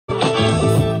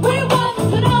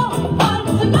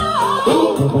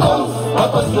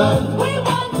Papa's land? We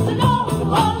want to know who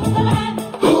owns the land.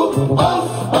 Who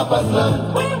owns Papa's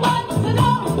land? We want to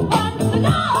know who owns the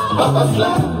land. Papa's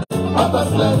land,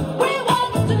 Papa's land. We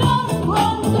want to know who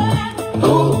owns the land.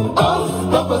 Who owns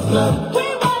Papa's land? We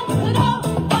want to know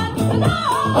who owns the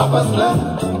land. Papa's land,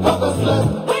 Papa's land.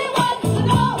 We want to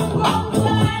know who owns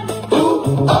the land. Who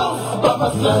owns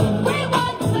Papa's land? We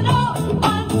want to know who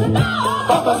owns the land.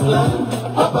 Papa's land,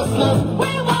 Papa's land.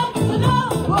 We want to know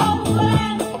who owns the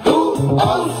land. Who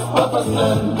owns Papa's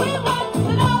land? We want to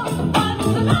know who owns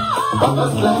the land.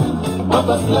 Papa's land,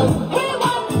 Papa's land. We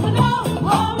want to know who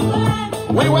owns the land.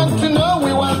 We want to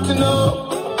know.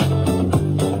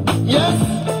 Yes,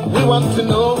 we want to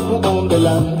know who owns the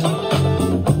land.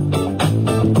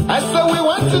 I said we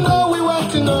want to know, we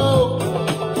want to know.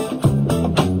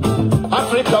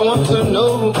 Africa wants to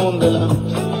know who owns the land.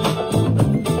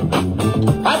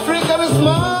 Africa is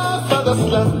my father's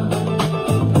land.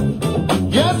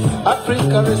 Yes,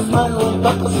 Africa is my own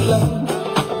papa's land.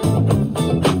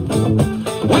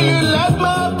 Will you let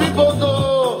my people go?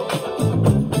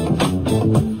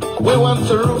 We want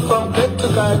to rule from Cape to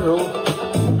Cairo.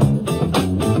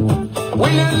 Will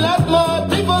you let my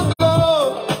people go?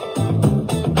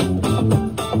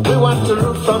 We want to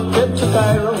rule from Cape to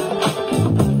Cairo.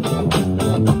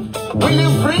 Will you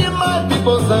free my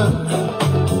people's land?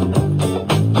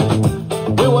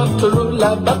 We want to rule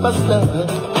like Papa's land.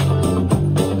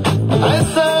 I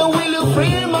say, will you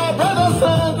free my brother's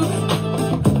land?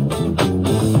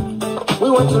 We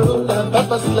want to rule like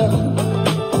Papa's land.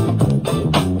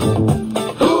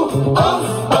 Who owns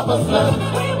Papa's land?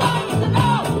 We want to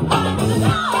know who owns the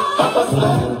land. Papa's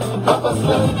land, Papa's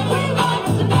land. We want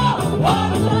to know who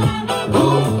owns the land. Who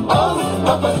owns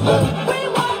Papa's land? We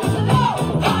want to know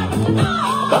who owns the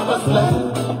land. Papa's land,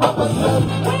 Papa's land.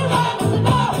 We want to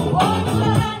know who owns the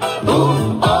land. Who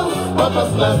owns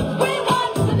Papa's land? We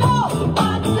want to know who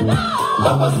owns the land.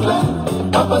 Papa's land,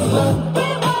 Papa's land. We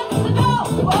want to know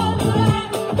who owns the land.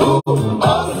 Who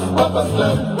owns Papa's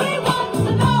land? We want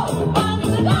to know who owns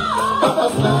the land.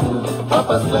 Papa's land,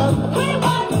 Papa's land. We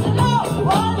want to know who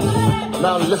owns the land.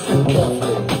 Now listen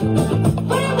carefully.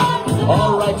 We want to know.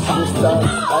 All right, sisters,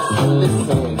 as you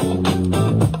listen.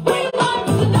 We want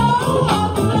to know who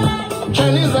owns the land.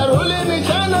 Chinese are ruling in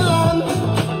China land.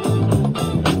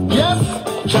 Yes,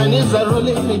 Chinese are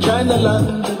ruling in China land.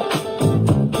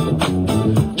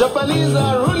 Japanese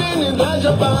are ruling in their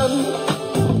Japan.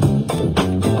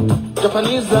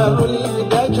 Japanese are ruling in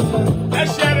their Japan.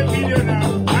 Let's share the video now.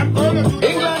 I'm going to do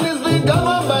England is being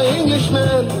governed by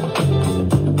Englishmen.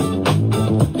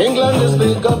 England is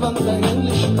being governed by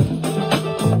Englishmen.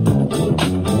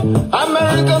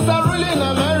 Americans are ruling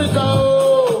America.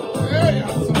 Oh.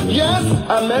 Yes,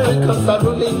 Americans are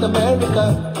ruling America.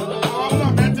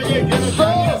 So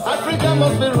Africa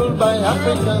must be ruled by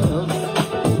Africans.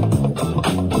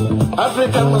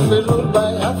 Africa must be ruled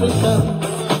by Africans.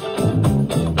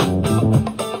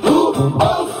 Who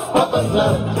owns Papa's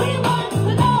land? We want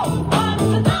to know who owns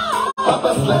the land.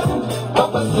 Papa's land,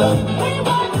 Papa's land. We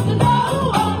want to know who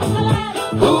owns the land.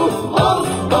 Who owns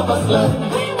Papa's land?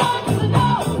 We want to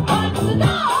know who owns the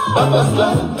land. Papa's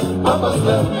land, Papa's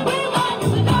land. We want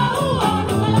to know who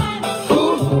owns the land. Who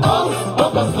owns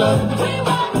Papa's land? We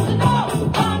want to know who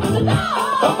owns the land.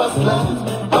 Papa's land,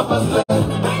 Papa's land.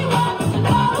 We want to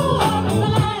know who owns the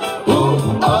land. Who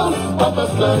owns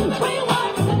Papa's land? We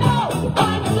want to know who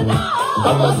owns the land.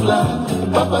 Papa's land,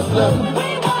 Papa's land. We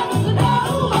want to know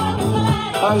who owns the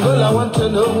land. Angola want to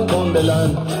know who owns the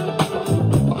land.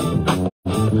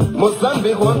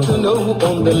 Mozambique want to know who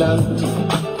owns the land.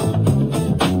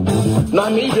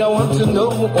 Namibia want to know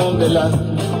who owns the land.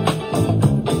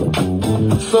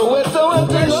 Soweto want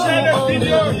to know share who the owns the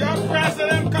video. land. Your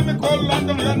president coming call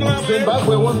London. You know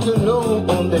Zimbabwe want to know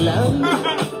who owns the land.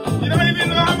 You don't even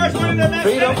know how much money they make.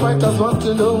 Freedom fighters want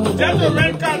to know who owns Just the the land.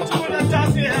 red card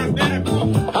 200,000 has been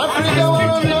approved. Africa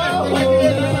want to know who owns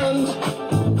the land.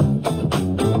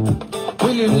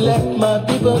 Will you let my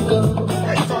people go? What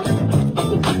are you talking about?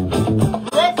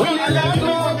 Will you let my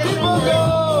people go?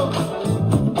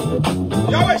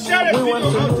 Y'all will share the We video. want to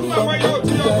I'll do move my from way out Cape to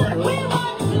to your work. Cairo. We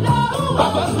want to know who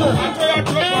Papa's land. I told you I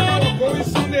drove back out of Bowie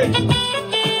Sunday.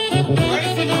 Why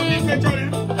is it not being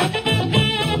pictured?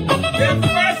 The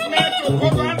first man to go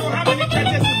to handle how many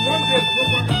churches in one day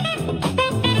program.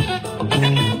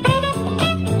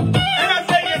 And I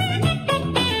say yes.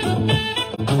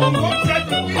 From one church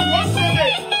to be one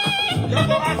Sunday. You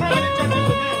go ask how many churches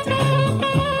to be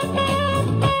attended.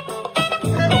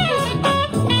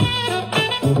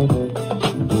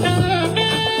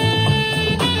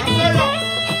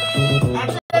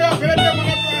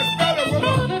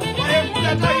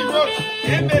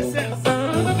 It makes sense.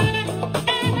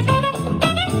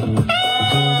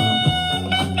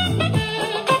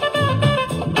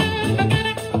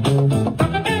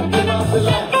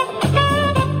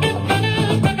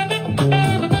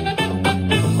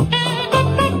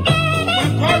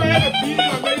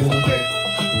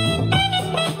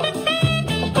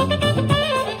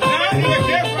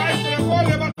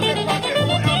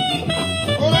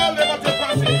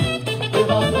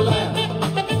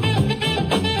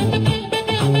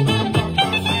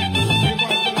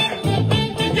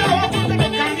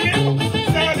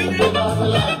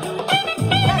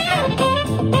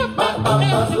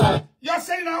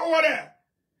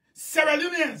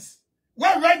 Liberians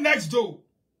were right next door.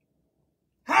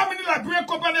 How many Liberian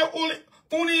companies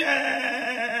only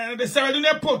the Sierra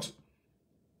Leone port?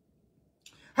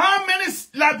 How many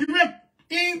Liberian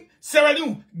in Sierra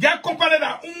Leone get company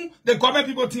that own the government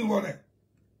people team water?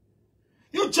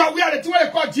 You try we are the thing they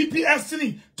call GPS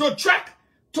thing to track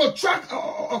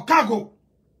cargo.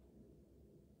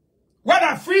 What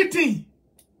a free thing.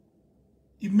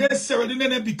 It made Sierra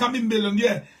Leone becoming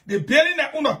millionaire. They building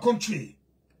their own country.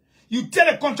 You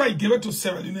tell the country you give it to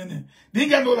Sierra Leone. They ain't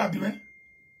get no Liberian.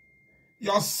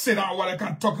 Y'all sit down while I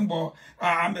can talking about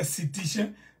I'm a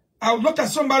citizen. I'll look at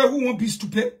somebody who won't be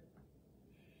stupid.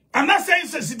 I'm not saying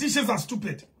the citizens are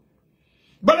stupid.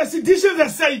 But the citizens that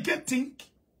say you can't think.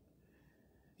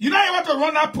 You know you want to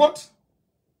run that port?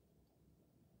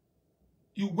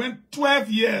 You went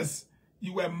 12 years.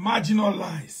 You were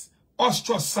marginalized,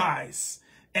 ostracized,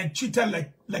 and treated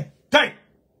like type,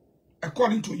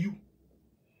 according to you.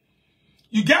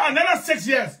 You get another 6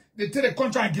 years. They take the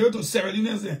contract and give it to Sierra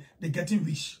Leoneans, they're getting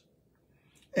rich.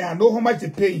 And I know how much they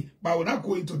pay, but we're not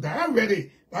going to that. I'm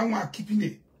ready. I'm keeping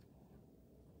it.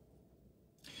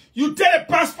 You take a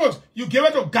passport, you give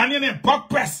it to Ghanaian and bulk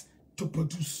press to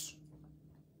produce.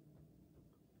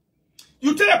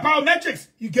 You take a biometrics,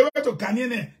 you give it to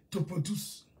Ghanaian to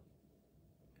produce.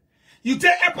 You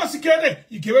take airport security,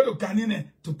 you give it to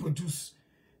Ghanaian to produce.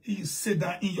 You sit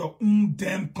down in your own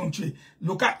damn country.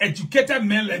 Look at educated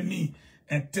men like me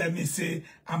and tell me, say,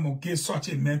 I'm going to give such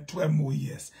a man 12 more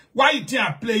years. Why you think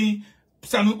I'm playing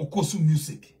Sanu Okosu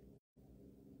music?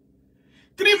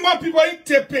 3 more people in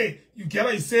Tepe, you get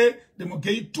what you say, they will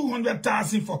give you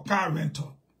 200,000 for car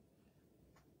rental.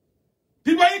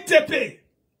 People in Tepe,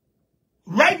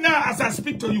 right now as I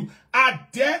speak to you, are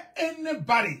there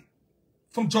anybody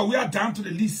from Weah down to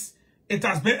the list? It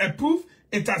has been approved,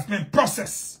 it has been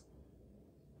processed.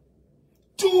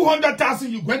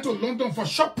 200,000 you went to London for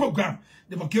shop program.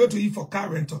 They will give it to you for car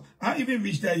rental. I even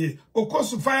reached there yet.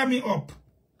 Okosu, fire me up.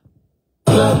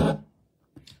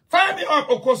 Fire me up,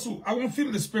 Okosu. I won't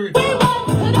feel the spirit. We want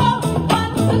to know.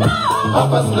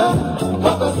 Papa's land,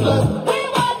 Papa's land. We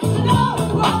want to know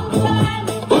wrong land.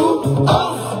 Who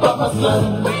owns Papa's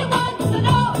land? We want to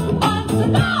know.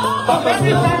 Papa's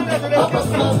land,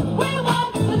 Papa's land. We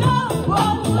want to know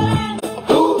wrong land.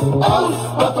 Who owns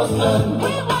Papa's land? We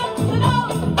want to know.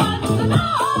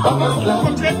 Papa's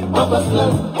land, Papa's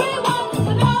land. We want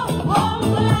to know wrong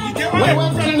land. We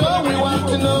want to know, we want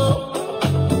to know.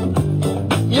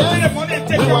 Yes, we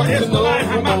want to know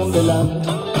who owns the land.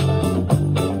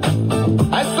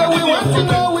 I said we want to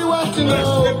know, we want to know.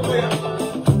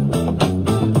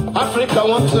 Africa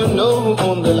wants to know who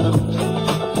owns the land.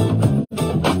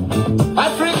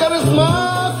 Africa is my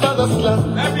father's land.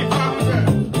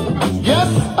 Yes,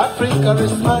 Africa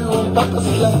is my own papa's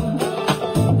land.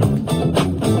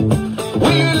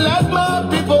 Will you let my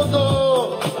people go?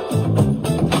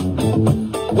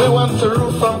 We want to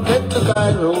rule from Cape to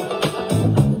Cairo.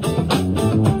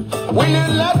 Will you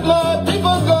let my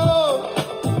people go?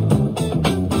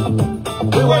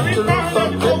 We want to rule from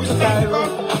Cape to Cairo.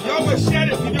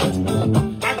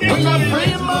 Will you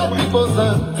free my people's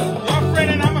land?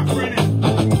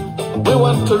 We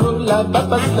want to rule like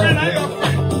Papa's land.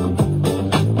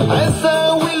 I say,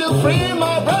 will you free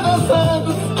my brother's land?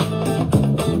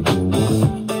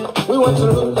 We want to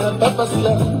rule like Papa's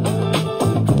land.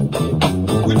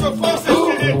 Who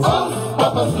owns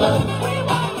Papa's land?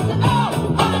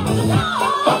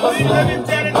 Papa's land,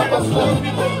 Papa's land.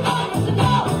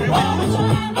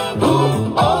 Who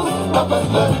owns Papa's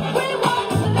land?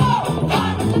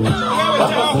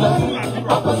 Papa's land,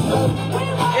 Papa's land.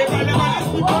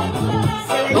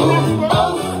 Who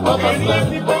owns Papa's land?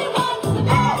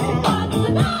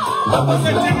 Papa's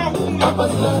land,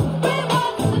 Papa's land.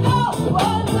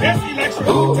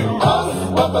 Who owns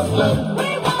Papa's land?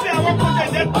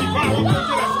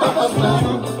 Papa's land,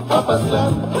 Papa's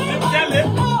land.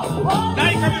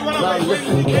 Now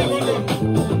listen carefully.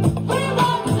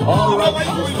 All right,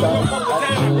 sisters,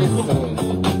 listen.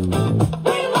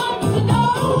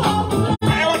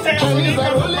 Chinese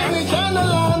are ruling in China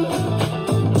land.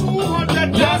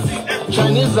 Yes,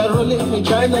 Chinese are ruling in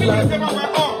China land.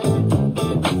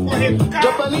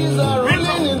 Japanese are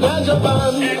ruling in their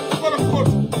Japan.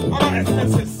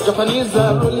 Japanese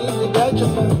are ruling in their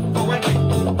Japan.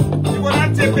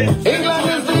 England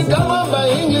is being governed by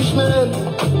Englishmen.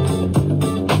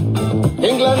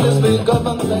 England is being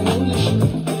governed by Englishmen.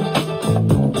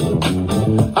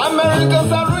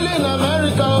 Americans are ruling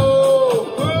America.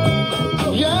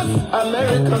 Oh. Yes,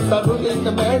 Americans are ruling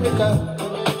America.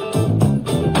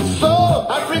 So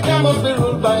Africa must be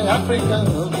ruled by Africans.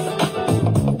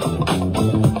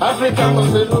 Africa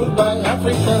must be ruled by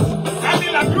Africans.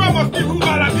 must be ruled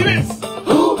by Liberians.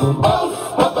 Who owns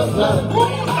Papa's land? Who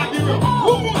owns Liberia? Who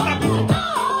owns Liberia?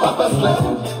 Papa's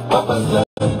land, Papa's land.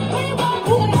 Who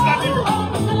owns Liberia?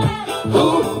 Who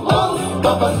owns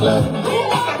Papa's land? Who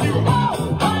owns Liberia?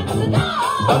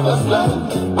 Papa's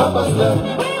land, Papa's land.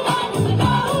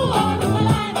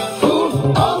 Who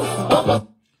owns Papa's?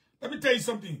 Let me tell you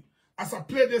something. As I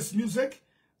play this music,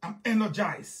 I'm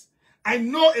energized. I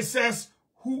know it says,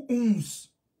 who owns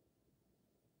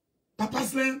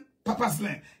Papa's land? Papa's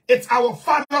land. It's our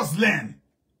father's land.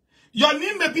 Your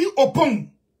name may be Opong,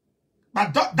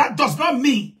 but that does not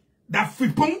mean that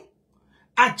Fripong,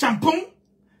 Achampong,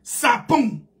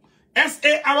 Sapong,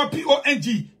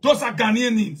 S-A-R-P-O-N-G, those are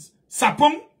Ghanaian names.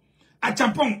 Sapong,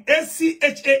 Achampong,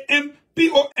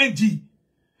 S-C-H-A-M-P-O-N-G.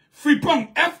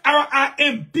 Fripong,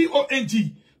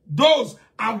 F-R-I-M-P-O-N-G. Those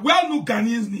are well-known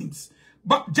Ghanaian names.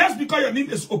 But just because your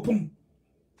name is Opong,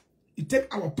 you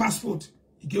take our passport,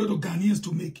 you give it to Ghanaians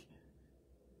to make.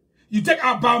 You take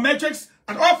our biometrics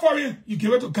and all foreign, you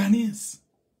give it to Ghanaians.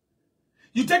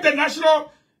 You take the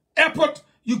national airport,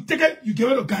 you take it, you give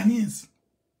it to Ghanaians.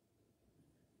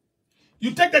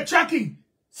 You take the tracking,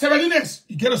 Sierra Leoneans,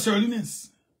 you give it to Sierra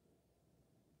Leoneans.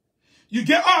 You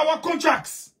get all our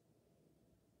contracts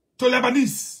to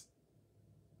Lebanese.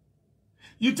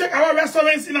 You take our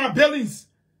restaurants in our buildings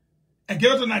and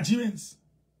give it to Nigerians.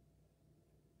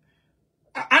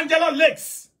 Angela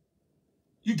Lakes,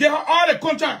 you gave her all the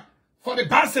contract for the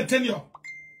bicentennial.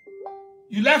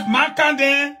 You left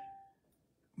Makande,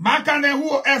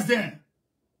 who else there?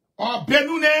 Or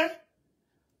Benune,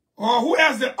 or who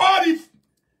else there? All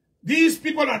these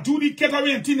people that do the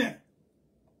catering and dinner.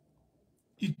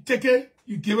 You take it,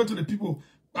 you give it to the people.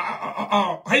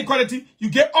 High quality,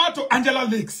 you get all to Angela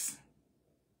Lakes.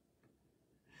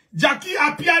 Jackie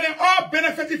Appiah, they all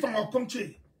benefited from our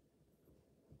country.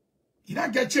 You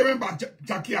don't get children by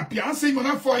Jackie Appiah. I'm saying you're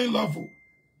not falling in love with.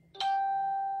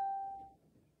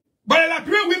 But the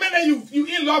Liberian women that you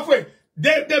in love with,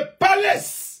 the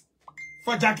palace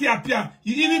for Jackie Appiah,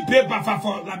 you even pay bafa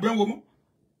for Liberian woman.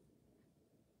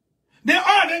 They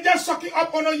just sucking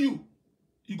up on you.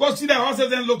 You go see the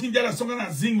horses and looking at something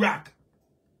like Zing Rack.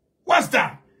 What's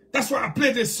that? That's why I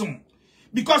play this song.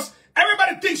 Because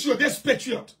everybody thinks you're this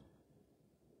patriot.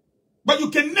 But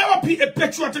you can never be a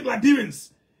patriotic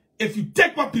Liberians if you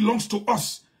take what belongs to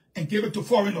us and give it to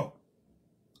foreigner.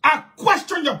 I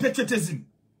question your patriotism.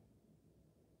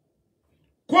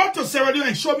 Go to Sierra Leone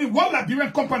and show me one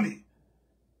Liberian company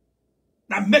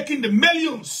that making the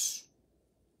millions.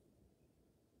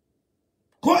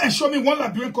 Go and show me one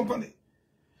Liberian company.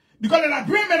 Because the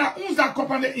Liberian men that owns that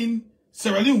company in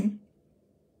Sierra Leone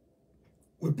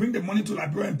will bring the money to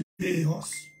Liberia and pay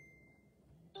us.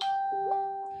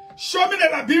 Show me the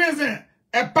Liberians there,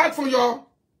 apart from your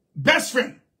best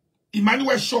friend,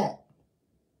 Emmanuel Shaw,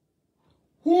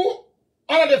 who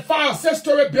under the 5 or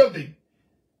 6-story building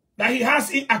that he has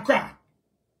in Accra,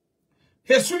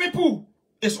 his swimming pool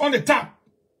is on the top.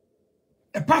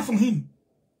 Apart from him,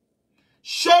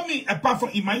 show me, apart from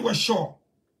Emmanuel Shaw,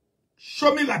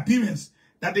 show me Liberians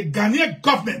that the Ghanaian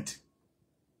government,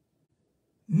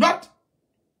 not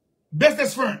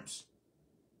business firms,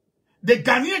 the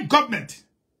Ghanaian government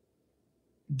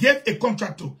gave a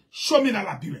contract to. Show me that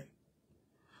Liberian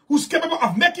who's capable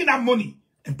of making that money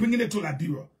and bringing it to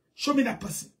Liberia. Show me that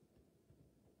person.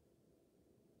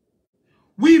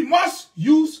 We must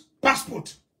use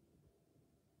passport.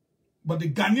 But the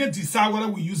Ghanaians decide whether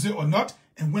we use it or not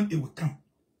and when it will come.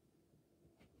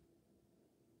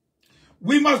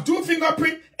 We must do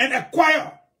fingerprint and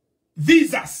acquire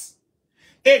visas.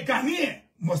 A Ghanaian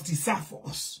must decide for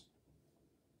us.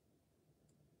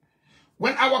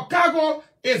 When our cargo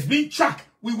is being tracked,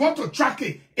 we want to track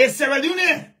it. A Sierra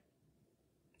Leonean,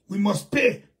 we must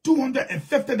pay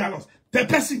 $250 per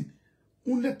person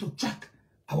only to track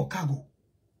our cargo.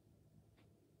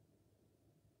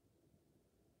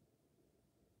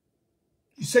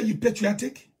 You say you're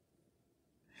patriotic?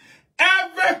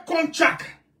 Every contract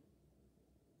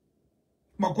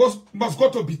must go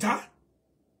to Bita,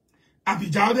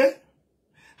 Abidjade,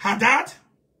 Haddad,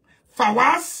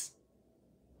 Fawaz.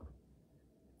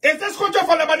 Is this contract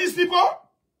for Lebanese people?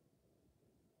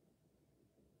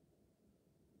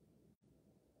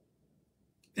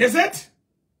 Is it?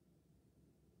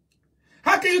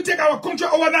 How can you take our country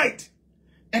overnight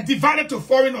and divide it to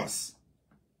foreigners?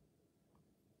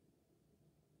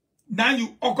 Now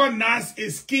you organize a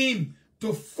scheme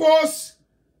to force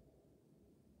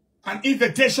an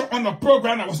invitation on a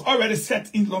program that was already set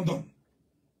in London.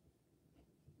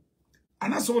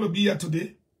 And that's all to be here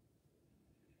today.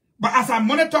 But as I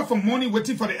monitor for money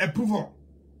waiting for the approval,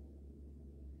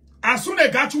 as soon as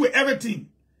I got you with everything,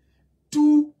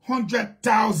 $250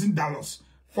 $300,000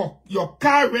 for your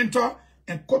car rental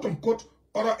and quote-unquote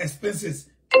other expenses.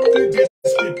 3 days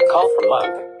straight. Call from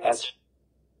Monk. As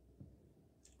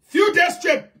Few days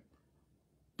straight.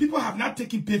 People have not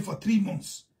taken pay for 3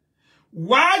 months.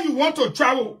 Why you want to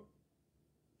travel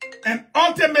and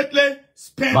ultimately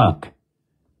spend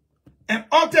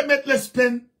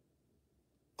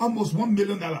almost $1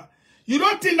 million. You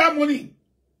don't think that money,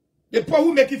 the poor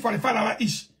who make it $45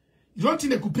 each, you don't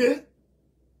think they could pay?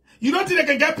 You don't think they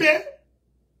can get paid?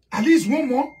 At least one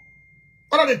more?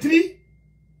 Out of the 3?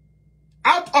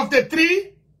 Out of the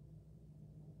 3?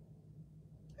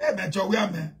 Hey man,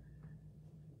 Weah, man.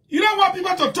 You don't want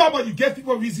people to talk, but you give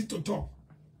people reason to talk.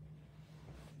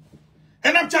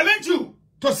 And I'm challenging you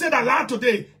to say that lie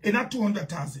today and not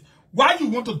 200,000. Why you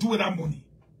want to do with that money?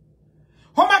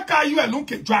 How much car you alone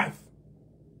can drive?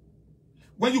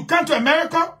 When you come to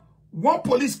America, one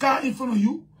police car in front of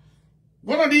you,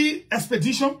 one of the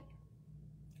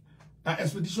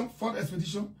Ford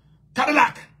Expedition,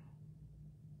 Cadillac.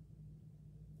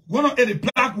 One of the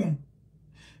black one.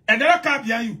 Another car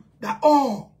behind you. That,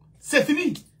 oh, c'est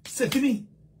fini. C'est fini.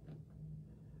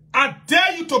 I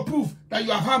dare you to prove that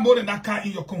you have had more than that car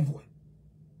in your convoy.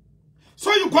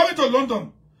 So you going to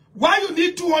London. Why you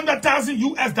need 200,000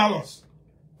 US dollars?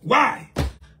 Why?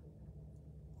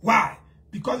 Why?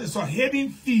 Because it's a hidden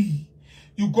fee.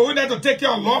 You go in there to take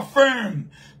your law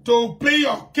firm, to play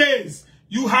your case.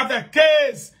 You have a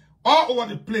case all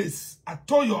over the place. I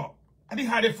told you. I didn't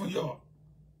hide it from you.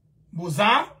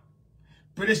 Mozart,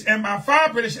 British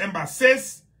Embassy, British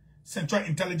Embassies, Central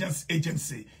Intelligence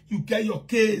Agency. You get your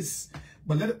case,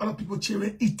 but let other people cheer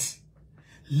and eat.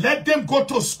 Let them go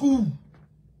to school.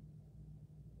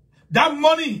 That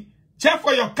money, check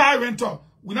for your car rental.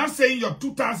 We're not saying your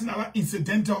 $2,000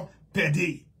 incidental per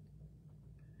day.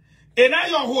 And at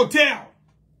your hotel,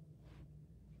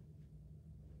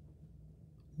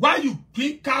 why you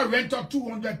give car rental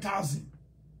 200,000?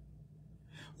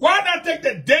 Why not take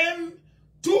the damn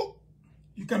two?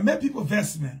 You can make people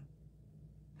vex, man.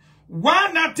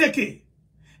 Why not take it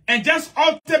and just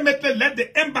ultimately let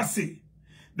the embassy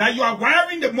that you are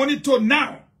wiring the money to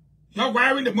now? You are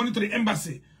wiring the money to the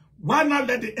embassy. Why not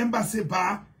let the embassy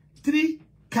buy 3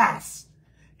 cars,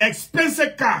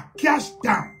 expensive car, cash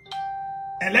down,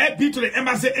 and let it be to the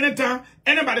embassy anytime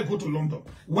anybody go to London?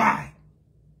 Why?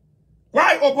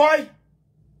 Why, oh boy?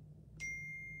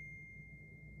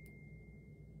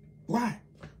 Why?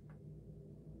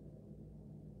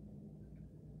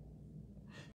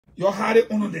 You're hardly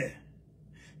on there.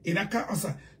 And I can't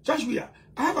answer. Josh Weah,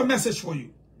 I have a message for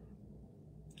you.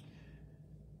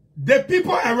 The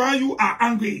people around you are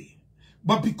angry,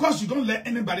 but because you don't let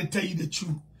anybody tell you the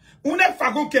truth. Only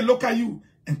Fahngon can look at you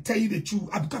and tell you the truth,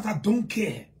 because I don't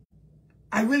care.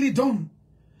 I really don't.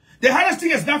 The hardest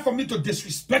thing is not for me to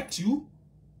disrespect you,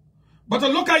 but to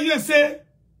look at you and say,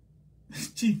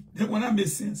 Chief, that one that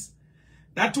makes sense.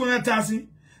 That 200,000,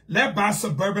 let buy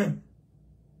Suburban.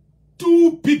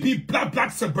 2 PP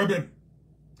black Suburban.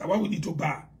 That's what we need to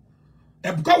buy.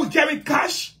 And because we carry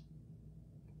cash,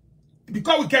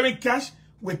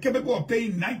 we're capable of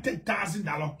paying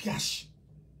 $90,000 cash.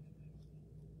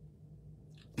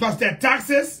 Plus their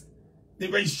taxes, the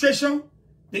registration,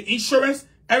 the insurance,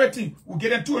 everything. We'll get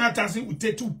them 200,000, we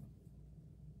take 2.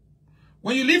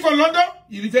 When you leave from London,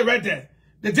 you leave it right there.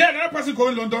 The day another person go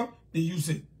in London, they use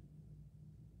it.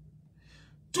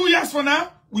 2 years from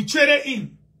now, we trade it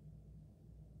in.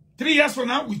 3 years from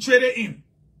now, we trade it in.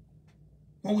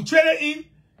 When we trade it in,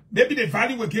 maybe the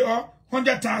value will get us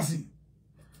 100,000.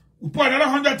 We put another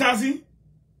 100,000.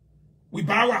 We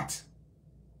buy what?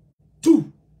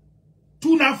 2.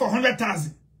 2 now for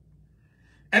 100,000.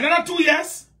 Another 2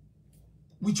 years,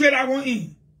 we trade that one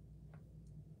in.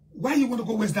 Why you want to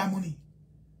go waste that money?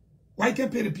 Why you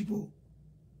can't pay the people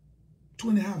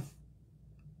 2.5?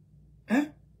 Eh?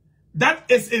 That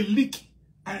is a leak.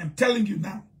 I am telling you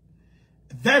now.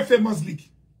 A very famous leak.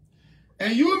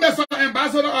 And you, Mr.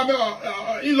 Ambassador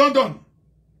in London,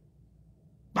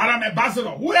 Madam Ambassador,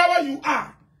 whoever you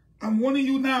are, I'm warning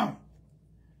you now.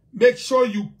 Make sure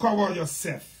you cover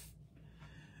yourself.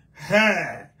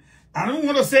 Hey, I don't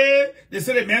want to say, they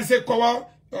say the man say cover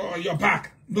your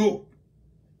back. No.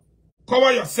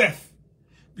 Cover yourself.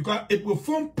 Because it will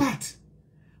form part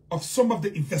of some of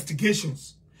the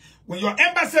investigations. When your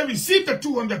embassy receives the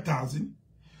 200,000,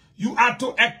 you are to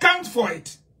account for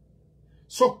it.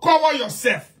 So cover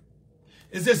yourself.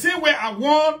 It's the same way I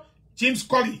warned James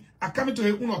Colley, I come into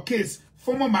a Uno case,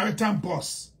 former maritime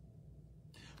boss,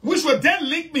 which will then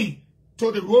link me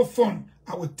to the road fund.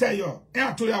 I will tell you, and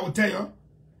I told you I will tell you,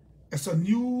 it's a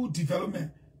new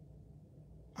development.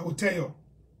 I will tell you.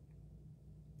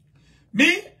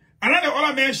 Me,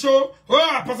 man show, oh,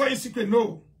 I pass in secret.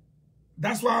 No.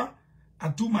 That's why I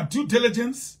do my due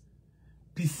diligence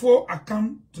before I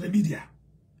come to the media.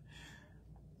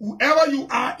 Whoever you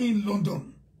are in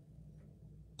London,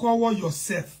 cover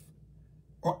yourself,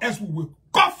 or else we will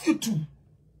cuff you too.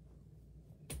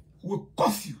 We'll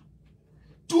cuff you.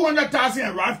 200,000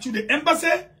 arrived to the embassy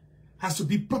has to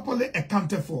be properly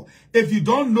accounted for. If you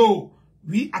don't know,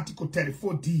 read Article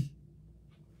 34D.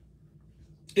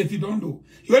 If you don't know,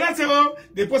 you will not say, oh,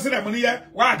 they posted that money here,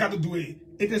 why I got to do it?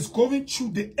 It is going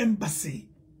through the embassy.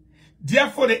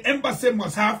 Therefore, the embassy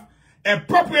must have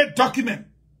appropriate document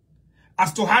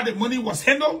as to how the money was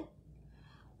handled,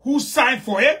 who signed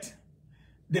for it,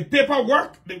 the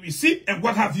paperwork, the receipt, and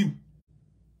what have you.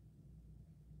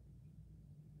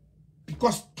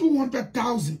 Because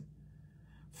 200,000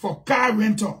 for car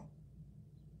rental.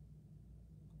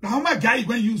 Now, how much gas you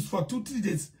going to use for 2-3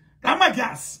 days? How much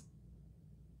gas?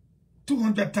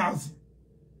 200,000.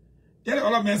 Yeah, the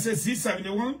other man says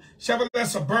C71, Chevrolet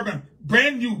Suburban,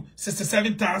 brand new,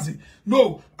 67,000.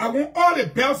 No, I want all the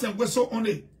bells and whistles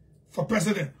only for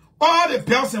president. All the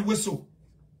bells and whistles.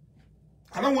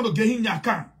 I don't want to get him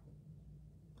Yakan.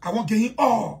 I want to get him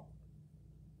all.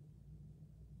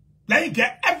 Let him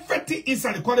get everything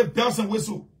inside. They call it bells and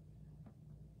whistles.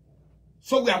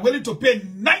 So we are willing to pay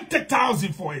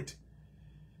 90,000 for it.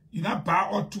 You not buy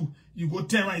or two. You go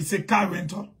tell and you say car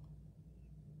rental.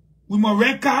 We must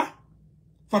rent car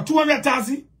for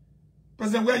 200,000.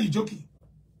 President, where are you joking?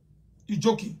 You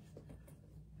joking?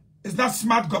 It's not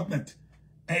smart government.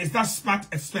 And it's not smart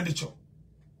expenditure.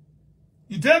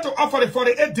 You dare to offer it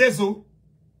 48 days, oh.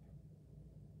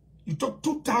 You took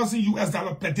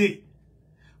 $2,000 per day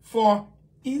for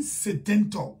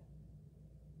incidental.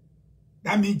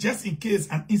 That means just in case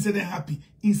an incident happens,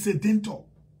 incidental.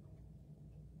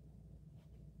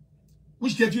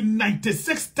 Which gave you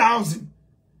 96,000.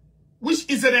 Which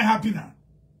incident happened now?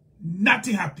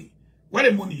 Nothing happened. What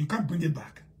the money? You can't bring it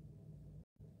back.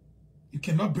 You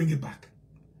cannot bring it back.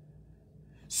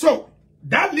 So,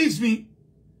 that leads me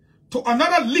to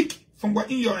another leak from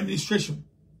within your administration,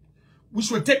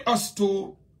 which will take us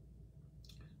to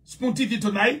Spoon TV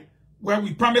tonight, where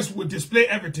we promise we'll display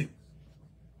everything.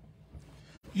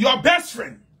 Your best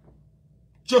friend,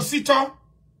 Josita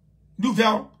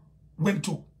Nouvelle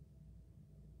Wento.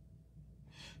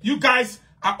 You guys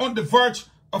are on the verge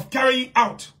of carrying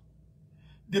out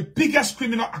the biggest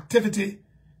criminal activity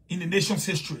in the nation's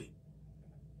history.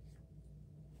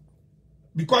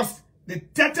 Because the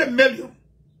 30 million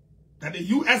that the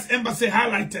U.S. Embassy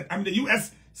highlighted, the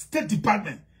U.S. State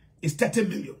Department, is 30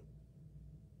 million.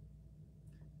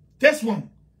 This one,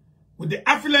 with the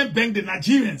affluent bank, the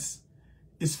Nigerians,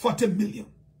 is 40 million.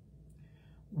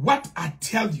 What I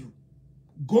tell you,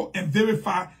 go and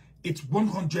verify it's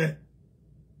 110%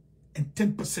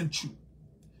 true.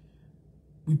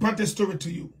 We brought this story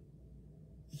to you.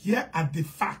 Here are the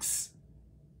facts,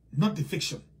 not the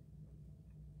fiction.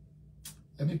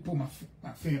 Let me pull my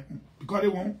finger, because they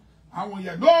won't. I want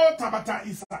you. No Tabata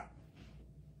Isa.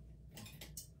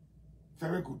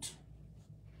 Very good.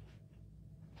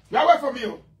 You are away from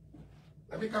you.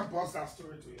 Let me come post that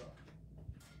story to you.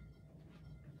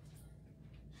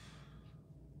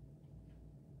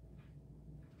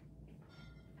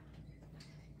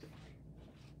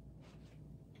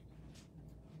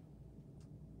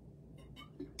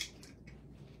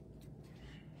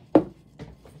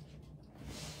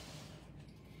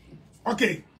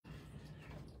 Okay.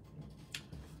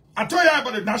 I told you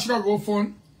about the National Road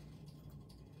Fund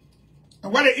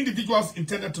and what the individuals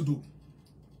intended to do.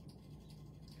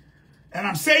 And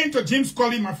I'm saying to James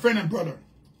Colley, my friend and brother,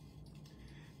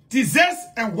 desist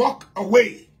and walk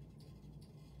away.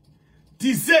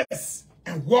 Desist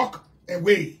and walk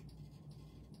away.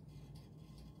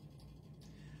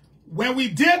 When we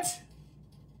did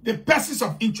the persons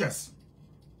of interest,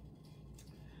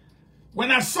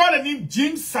 when I saw the name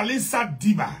James Salisa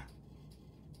Diba,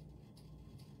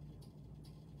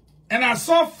 and I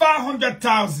saw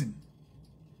 500,000,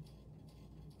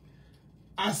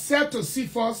 I said to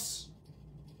CFOS,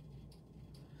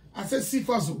 I said,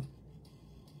 CFOS,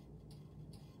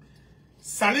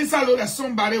 Salisa Lo is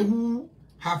somebody who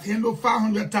have handled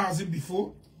 500,000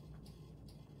 before.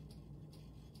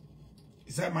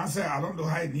 He said, man, I don't know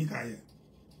how he need that here.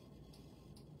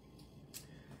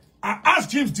 I asked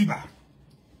James Diba,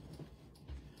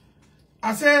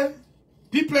 I said,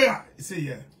 P player. He said,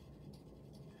 yeah.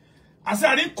 I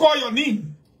said, I didn't call your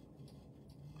name,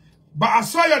 but I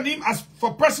saw your name as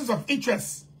for persons of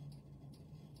interest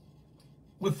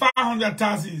with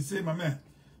 500,000. He said, my man,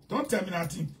 don't tell me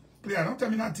nothing. Player, don't tell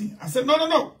me nothing. I said,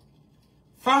 no.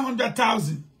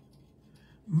 500,000.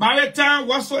 Maritime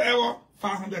whatsoever,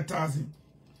 500,000.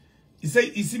 He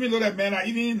said, you see me know that man, I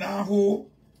even now hold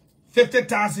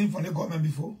 50,000 from the government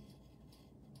before.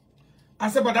 I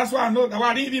said, but that's why I know that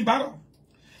I didn't even battle.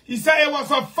 He said it was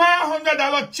a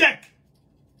 $500 check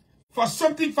for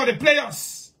something for the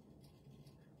players.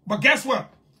 But guess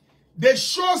what? They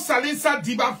showed Salisa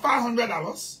Diba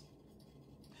 $500.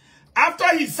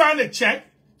 After he signed the check,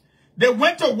 they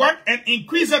went to work and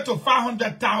increased it to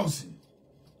 500,000.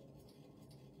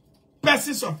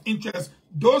 Persons of interest.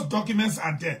 Those documents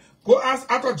are there. Go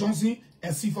ask Arthur Johnson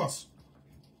and see first.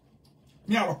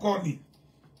 Me, I will call me.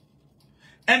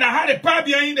 And I had a part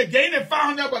behind the gain of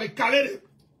 500, but they calculated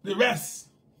the rest.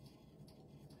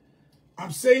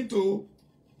 I'm saying to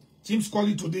James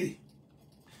Colley today,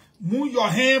 move your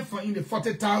hand for in the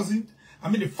 40,000,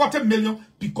 the 40 million,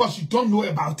 because you don't know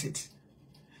about it.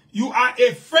 You are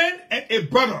a friend and a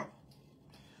brother.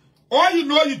 All you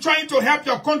know, you're trying to help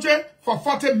your country for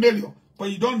 40 million, but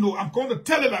you don't know. I'm going to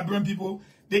tell the Liberian people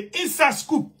the inside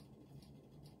scoop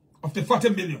of the 40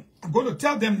 million. I'm going to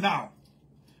tell them now.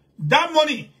 That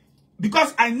money,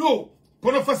 because I know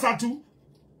Professor Satu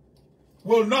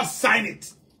will not sign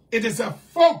it. It is a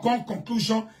foregone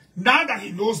conclusion. Now that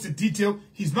he knows the detail,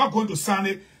 he's not going to sign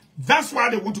it. That's why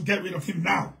they want to get rid of him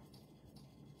now.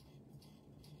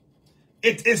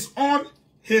 It is on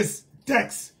his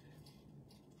text.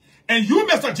 And you,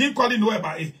 Mr. Jim Colley, know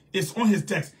about it. It's on his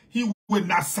text. He will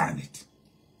not sign it.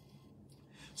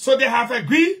 So they have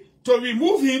agreed to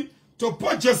remove him, to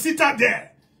put Josita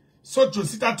there. So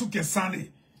Josita too can sign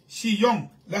it. She young.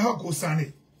 Let her go sign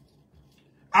it.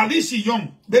 At least she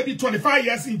young. Maybe 25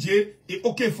 years in jail is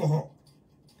okay for her.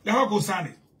 Let her go sign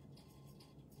it.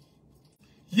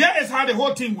 Here is how the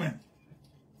whole thing went.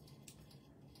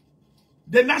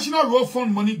 The National Road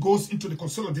Fund money goes into the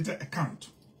consolidated account.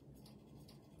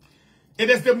 It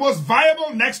is the most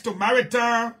viable next to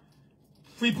Maritime,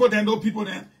 Freeport and no people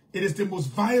there. It is the most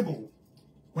viable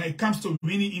when it comes to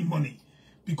bringing in money.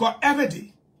 Because every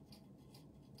day,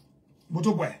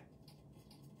 motorboy,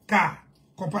 car,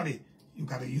 company, you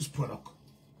got to use product.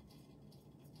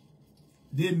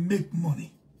 They make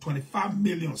money, 25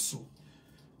 million or so.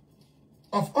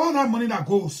 Of all that money that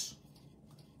goes,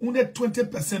 only 20%,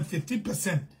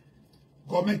 15%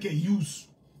 government can use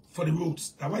for the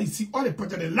roads. That's why you see all the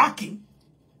projects are lacking.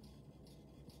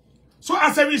 So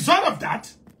as a result of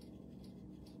that,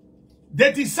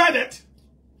 they decided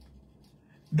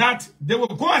that they will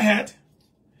go ahead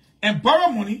and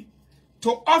borrow money to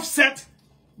offset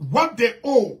what they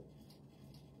owe.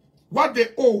 What they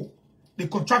owe the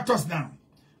contractors now,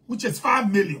 which is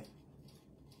 5 million.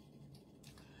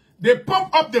 They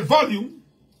pump up the volume,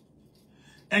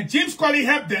 and James Colley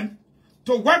helped them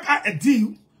to work out a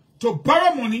deal to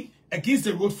borrow money against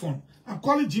the road fund. I'm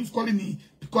calling James Colley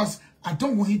because I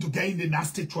don't want him to get in the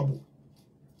nasty trouble.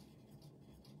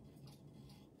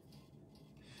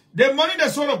 The money they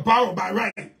sort of borrow by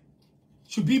right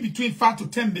should be between 5 to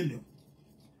 10 million.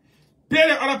 Pay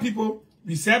the other people,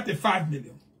 reserve the 5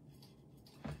 million.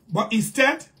 But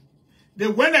instead, they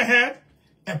went ahead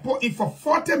and put in for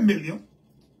 40 million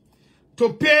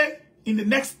to pay in the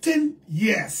next 10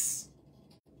 years.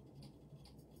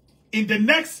 In the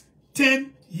next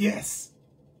 10 years.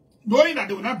 Knowing that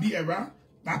they will not be around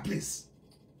that place.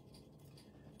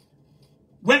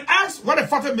 When asked what the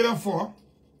 40 million for,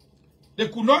 they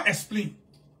could not explain.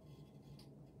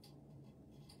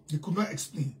 They could not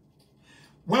explain.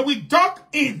 When we dug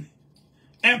in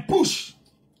and push,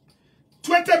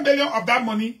 20 million of that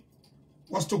money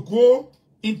was to go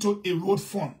into a road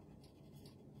fund.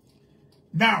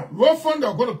 Now, road fund,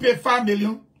 they're going to pay 5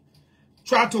 million,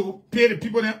 try to pay the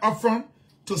people then upfront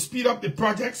to speed up the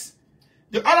projects.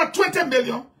 The other 20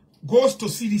 million goes to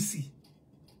CDC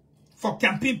for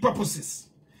campaign purposes.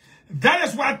 That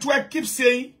is why Twerk keeps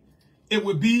saying it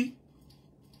will be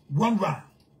one round,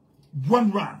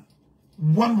 one round,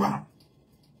 one round.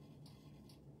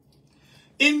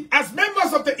 As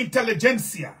members of the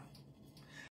intelligentsia,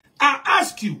 I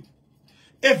ask you,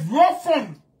 if road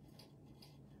fund,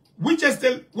 which is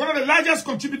one of the largest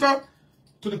contributors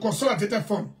to the consolidated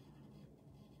fund,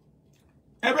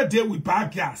 every day we buy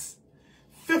gas,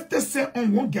 50 cents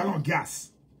on 1 gallon of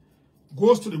gas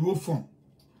goes to the road fund.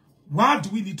 Why do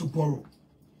we need to borrow?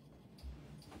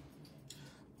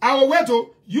 Our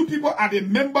wedo, you people are the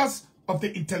members of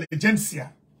the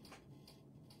intelligentsia,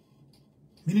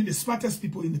 meaning the smartest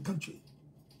people in the country.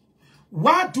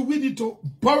 Why do we need to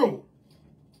borrow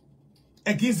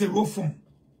against the road fund?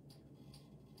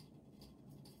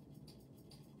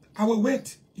 I will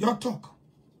wait. Your talk.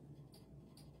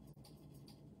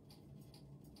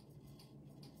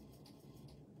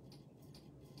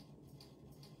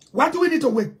 Why do we need to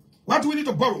wait? Why do we need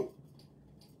to borrow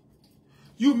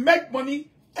You make money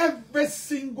every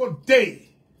single day.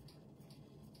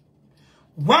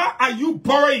 Why are you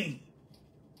borrowing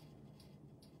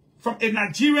from a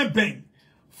Nigerian bank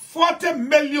 $40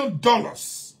 million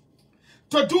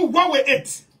to do what with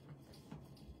it?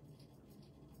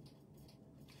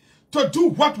 To do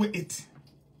what with it?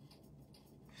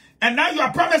 And now you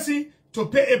are promising to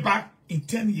pay it back in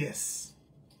 10 years.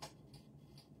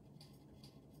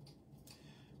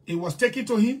 It was taken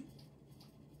to him.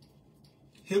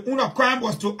 His own crime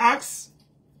was to ask,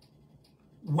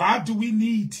 why do we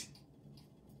need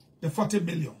the 40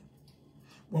 million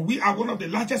when we are one of the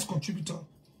largest contributors?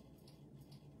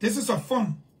 This is a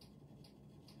fund.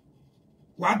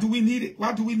 Why do we need it?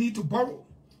 Why do we need to borrow?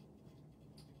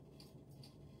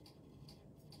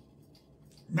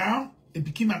 Now, it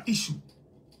became an issue.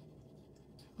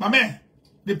 My man,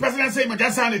 the president said,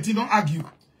 don't argue.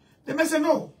 The man said,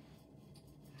 no.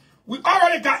 We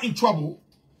already got in trouble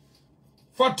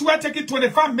for taking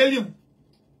 25 million.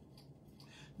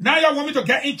 Now you want me to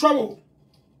get in trouble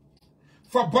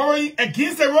for borrowing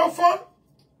against the road fund?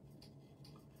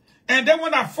 And then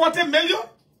when I 40 million?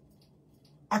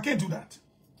 I can't do that.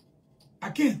 I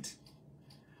can't.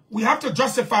 We have to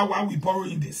justify why we're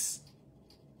borrowing this.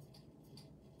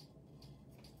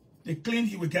 They claim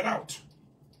he will get out.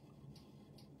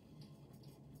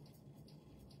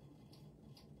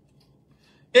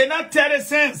 It's not 30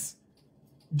 cents.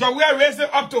 Weah raised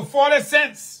it up to 40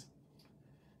 cents.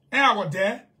 And I was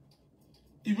there.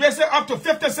 He raised it up to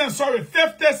 50 cents. Sorry,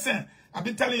 50 cents. I've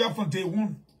been telling you from day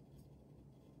one.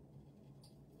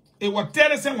 It was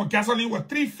 30 cents when gasoline was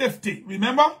 $3.50.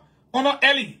 Remember? On our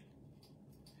early.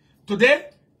 Today,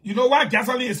 you know why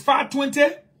gasoline is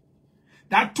 $5.20?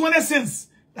 That 20 cents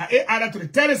that it added to the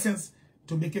 30 cents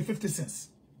to make it 50 cents.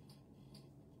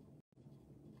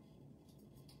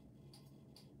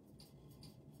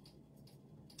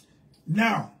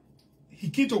 Now, he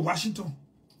came to Washington.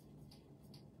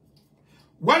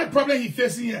 What the problem he's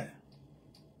facing here?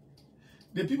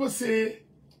 The people say,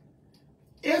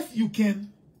 if you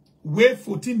can weigh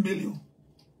 14 million,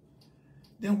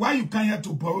 then why you can't have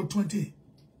to borrow 20?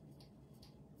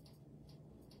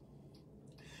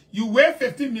 You weigh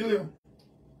 15 million,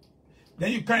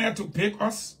 then you can't have to pay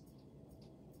us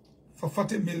for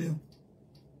 40 million.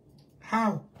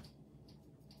 How?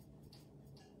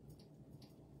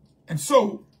 And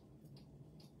so,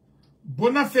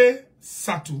 Bonafe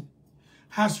Satu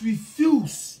has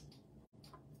refused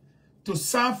to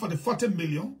sign for the 40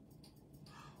 million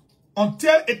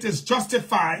until it is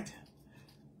justified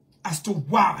as to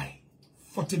why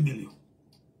 40 million.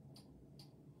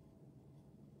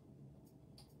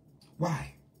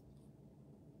 Why?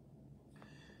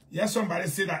 Yes, somebody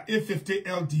said that A50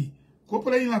 LD. Go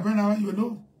put it in my brain now, you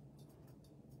know.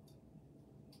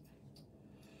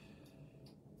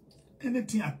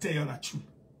 Anything I tell you that true.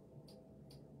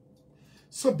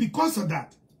 So because of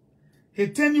that, his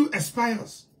tenure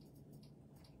expires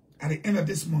at the end of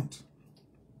this month.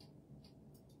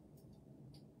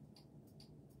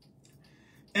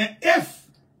 And if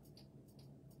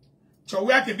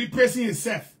Weah can be praising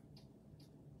himself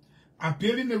and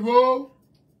building the road,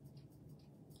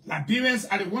 Liberians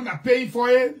are the one that paying for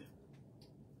it,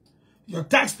 your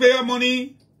taxpayer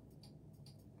money,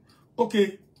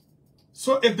 okay.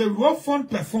 So if the road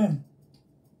fund perform,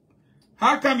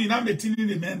 how come you're not maintaining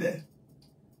the men there?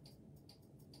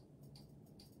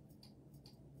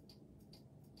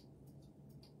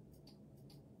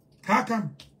 How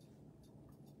come?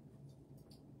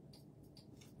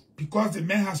 Because the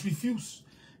man has refused.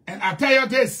 And I tell you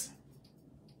this,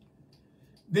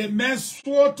 the man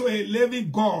swore to a living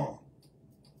God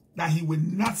that he will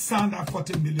not sign that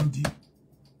 40 million deal.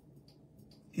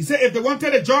 He said if they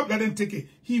wanted a job, let them take it.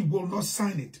 He will not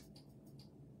sign it.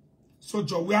 So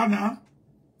Weah now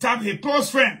tapped a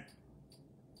close friend,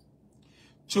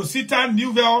 Josita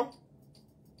Newell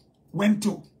went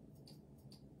to.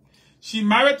 She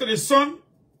married to the son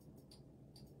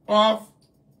of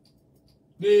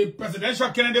the presidential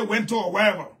candidate went to or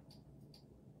wherever.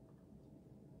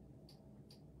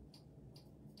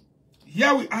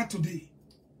 Here we are today.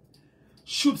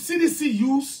 Should CDC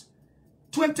use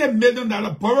 $20 million,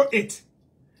 borrow it,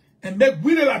 and make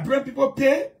we the Liberian people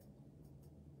pay?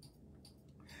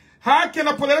 How can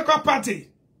a political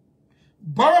party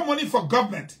borrow money for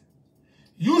government,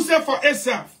 use it for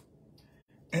itself,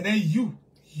 and then you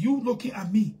looking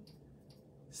at me,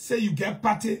 say you get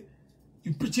party,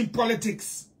 you preaching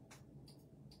politics?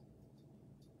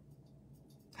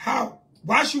 How?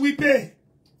 Why should we pay?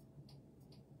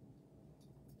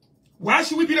 Why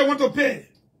should we be the one to pay?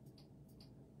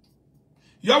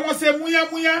 You want to say muya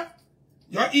muya?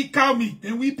 You eat cow meat,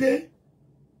 then we pay.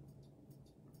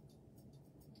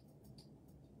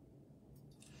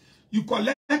 You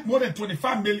collect more than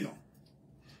 25 million.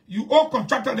 You owe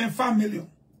contractor them 5 million.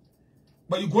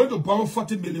 But you're going to borrow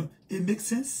 40 million. It makes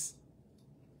sense?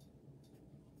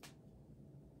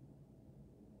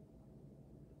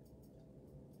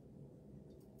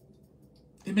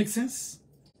 It makes sense?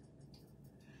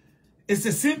 It's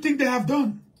the same thing they have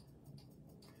done.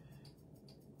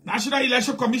 National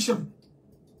Election Commission.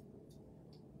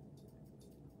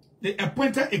 They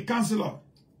appointed a councillor.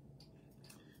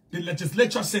 The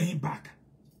legislature sent him back.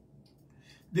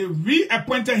 They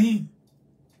reappointed him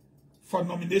for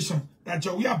nomination. That's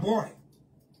your Weah boy.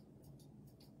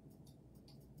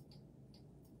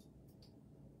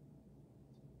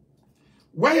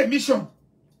 Where a mission,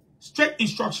 straight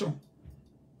instruction.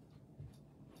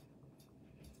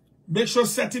 Make sure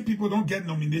certain people don't get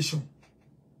nomination.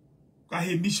 That's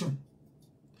a mission.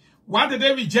 Why did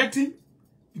they reject him?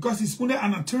 Because he's only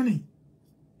an attorney.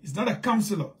 He's not a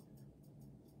counselor.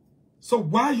 So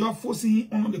why you're forcing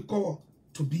him on the call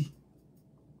to be?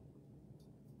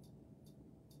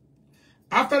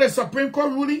 After the Supreme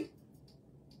Court ruling,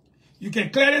 you can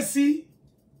clearly see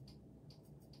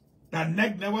that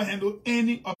NEC never handled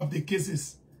any of the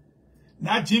cases.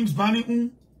 Not James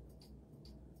Barney,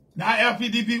 not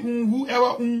LPDP,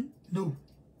 whoever, no.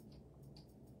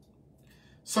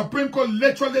 Supreme Court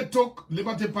literally took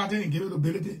Liberty Party and gave it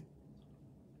ability.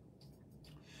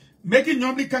 Making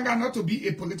Nyomli Kanga not to be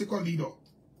a political leader.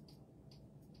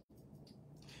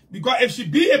 Because if she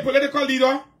be a political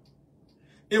leader,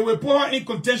 it will put her in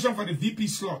contention for the VP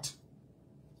slot.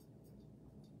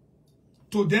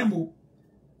 To them,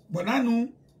 but I know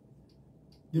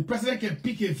the president can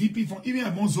pick a VP from even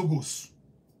among Zogos.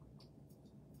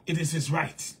 It is his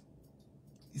right.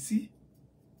 You see?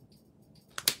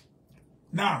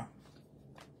 Now,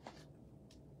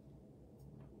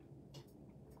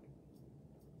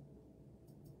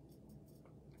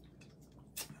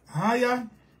 higher.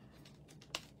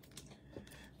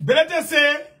 Better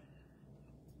say,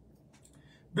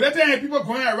 better people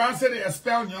going around say they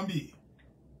expel Nyombi.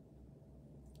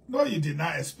 No, you did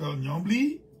not expel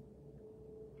Nyombi.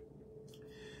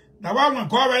 Now, when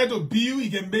God ready to be you, he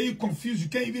can make you confused. You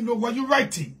can't even know what you're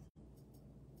writing.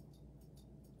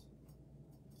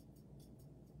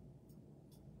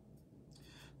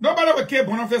 Nobody will care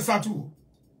Boniface Satu.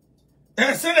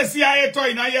 Send the CIA toy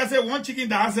in a year, say one chicken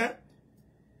that has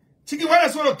chicken, what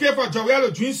is going to care for Joel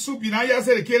to drink soup in a year,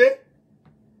 say the kid.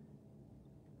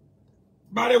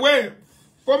 By the way,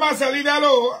 former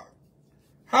Salidalo,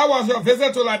 how was your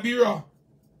visit to Liberia?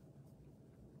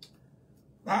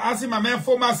 I asked my man,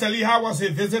 former Sali, how was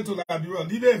his visit to Liberia?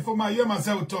 Leave it for my year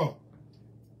myself talk.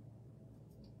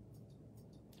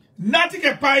 Nothing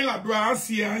can pile up, bro. I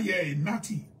see here,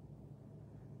 nothing.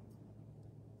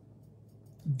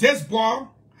 This boy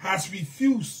has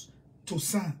refused to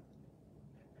sign.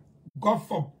 God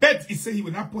forbid he said he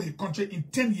will not put his country in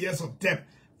 10 years of debt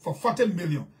for 40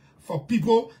 million for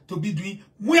people to be doing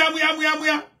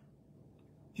Weah.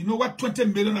 You know what 20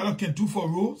 million can do for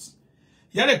roads?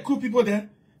 Yeah, the cool people there,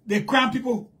 they crown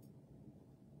people.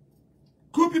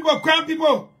 Cool people, crown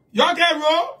people. Y'all get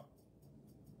road?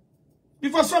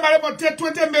 Before somebody will take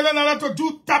 20 million to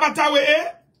do Tabata with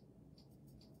it?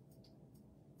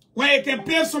 When you can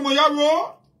pay some of your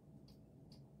road?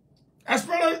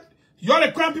 Especially, you're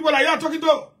the crown people that you're talking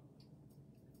to.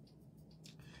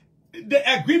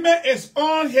 The agreement is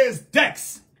on his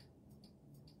decks.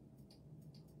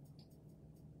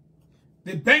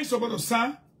 The bank's supposed to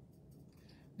sign.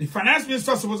 The finance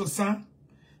minister is supposed to sign.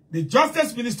 The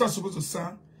justice minister is supposed to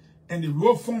sign. And the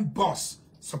road fund boss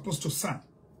is supposed to sign.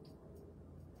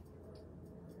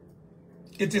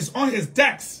 It is on his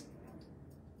decks.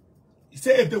 He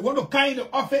said if they want to kind of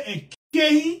offer a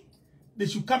key, they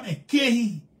should come and kill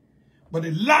him. But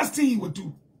the last thing he will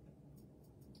do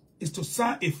is to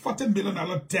sign a $40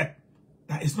 million debt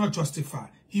that is not justified.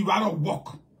 He rather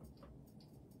walk.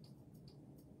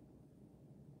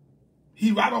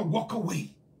 He rather walk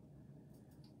away.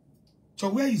 So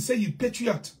where you say you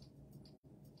patriot,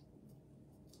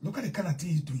 look at the kind of thing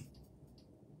he's doing.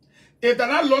 If they're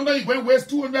not London, you go and waste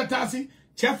 200,000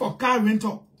 check for car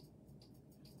rental.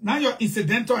 Now you're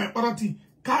incidental and other thing,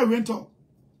 car rental.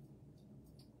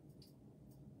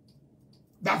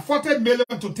 That 40 million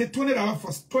to take $20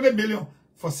 for 20 million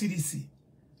for CDC.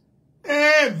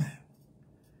 Hey man,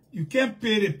 you can't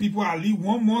pay the people at least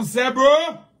 1 month,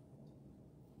 bro.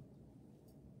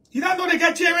 You don't know they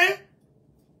get cheering?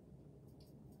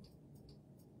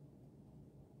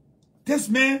 This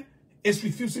man is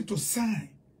refusing to sign.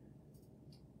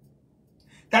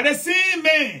 That the same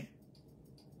man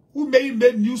who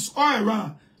made news all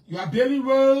around. You are building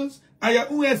roads at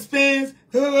your own expense.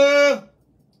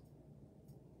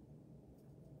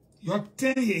 You're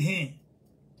 10 here.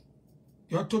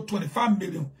 You're to 25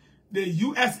 million. The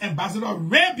U.S. ambassador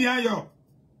ran behind you.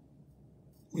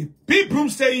 With big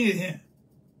broomstick in your hand.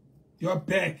 You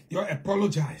beg. You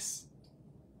apologize.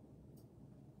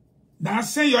 Now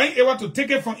saying you ain't able to take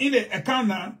it from in the account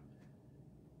now.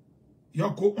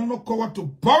 You go on cover to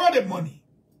borrow the money.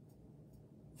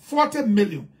 40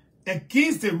 million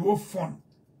against the road fund.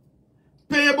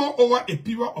 Payable over a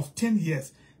period of 10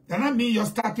 years. Does that mean you're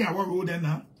starting our road there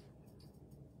now?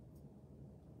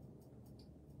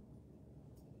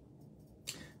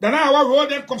 Then our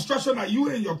road and construction are you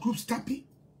and your group starting?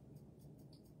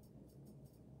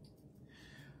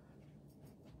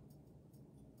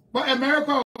 But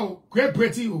America, Great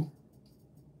Britain,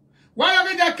 why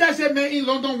haven't that cash made in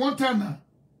London one time now?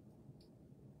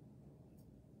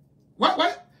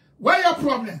 What's your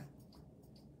problem?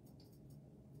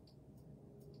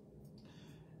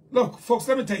 Look, folks,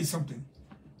 let me tell you something.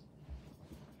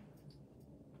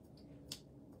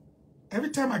 Every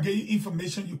time I give you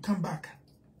information, you come back.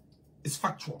 It's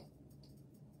factual.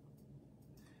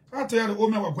 I tell you the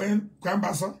old man was going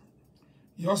grandbassa.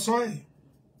 You saw it.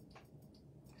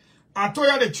 I told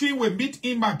you the train will meet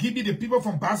in Magibi. The people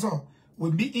from Basel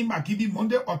will meet in Magibi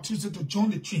Monday or Tuesday to join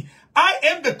the train. I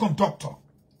am the conductor.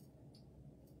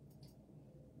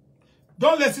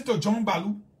 Don't listen to John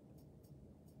Balu.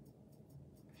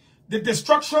 The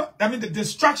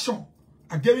distraction,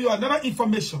 I gave you another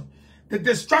information. The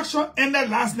distraction ended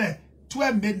last night,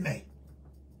 12 midnight.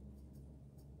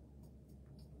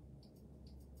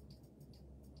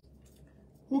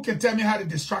 Who can tell me how the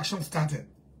distraction started?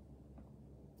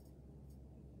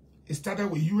 It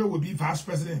started with Weah will be vice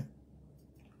president.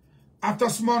 After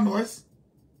small noise,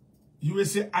 Weah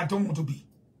say, I don't want to be.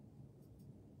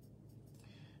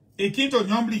 It came to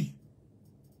Nyambli.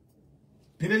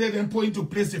 Perele then put into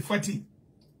place the fighting.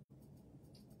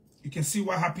 You can see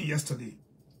what happened yesterday.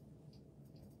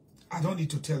 I don't need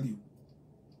to tell you.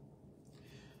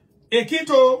 It came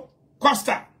to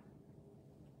Costa.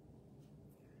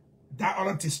 That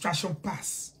other distraction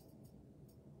pass.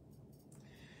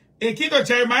 It came to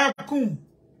Jeremiah Kun.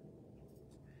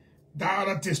 That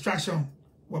other distraction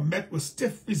was met with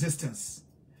stiff resistance.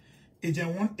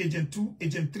 Agent 1, Agent 2,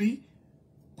 Agent 3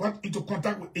 got into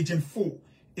contact with Agent 4.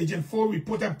 Agent 4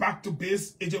 reported back to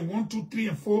base. Agent 1, 2, 3,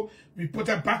 and 4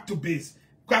 reported back to base.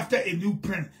 Crafted a new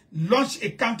plan. Launched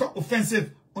a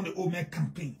counter-offensive on the Omer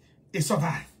campaign. It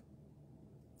survived.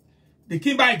 They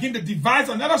came back again to devise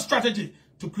another strategy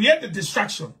to create the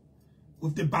distraction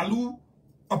with the Balu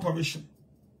operation.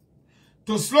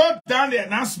 To slow down the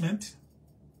announcement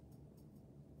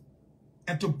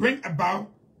and to bring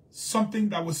about something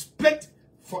that will split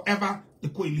forever the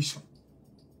coalition.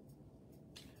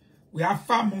 We have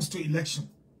 5 months to election.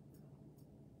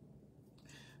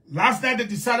 Last night they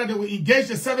decided they would engage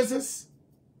the services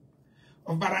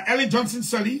of Madam Ellen Johnson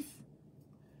Sirleaf,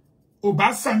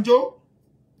 Obasanjo,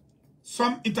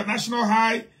 some international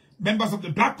high members of the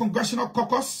Black Congressional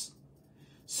Caucus,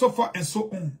 so forth and so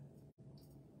on.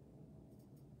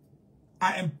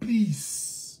 I am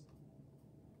pleased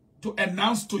to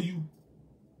announce to you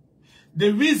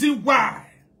the reason why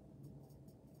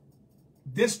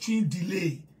this train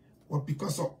delay was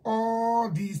because of all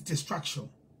these distractions.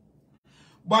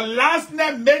 But last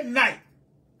night, midnight,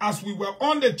 as we were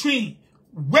on the train,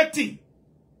 waiting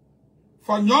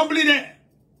for Nyambli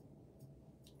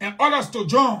and others to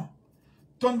join,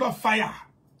 thunder fire.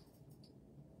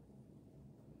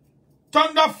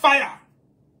 Thunder fire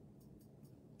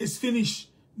is finished.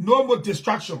 No more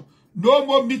distraction. No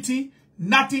more meeting.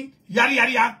 Nothing. Yada,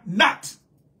 yada, yada. Not.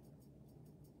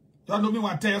 Y'all know me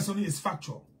when I tell you something is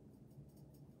factual.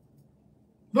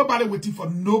 Nobody waiting for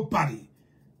nobody.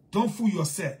 Don't fool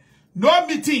yourself. No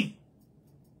meeting.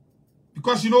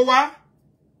 Because you know what?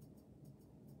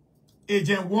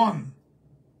 Agent 1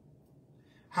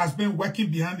 has been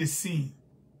working behind the scene.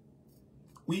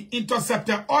 We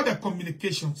intercepted all the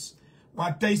communications. When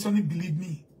I tell you something, believe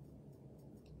me.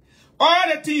 All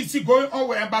the things you see going on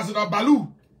with Ambassador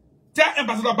Balu. Tell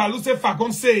Ambassador Balu, say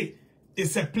Fahngon say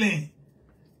it's a plan.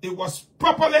 It was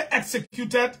properly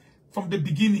executed from the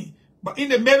beginning. But in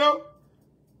the middle,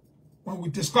 when we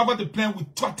discovered the plan, we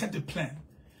thwarted the plan.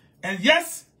 And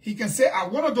yes, he can say,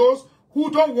 I'm one of those who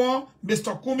don't want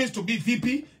Mr. Cummings to be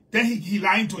VP. Then he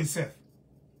lying to himself.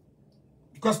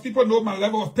 Because people know my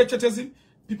level of patriotism.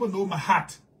 People know my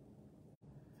heart.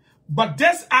 But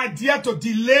this idea to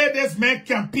delay this man's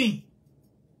campaign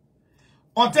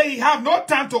until he have no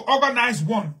time to organize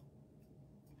one,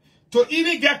 to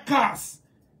even get cars,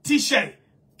 t-shirt,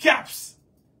 caps.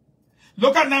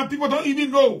 Look at now, people don't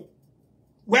even know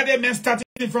where the man started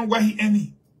from, where he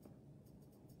ending.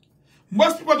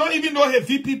 Most people don't even know her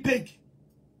VP pick.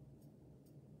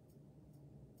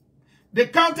 The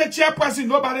county chairperson,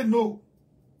 nobody know.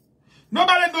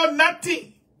 Nobody know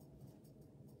nothing.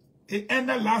 It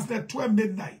ended last night, 12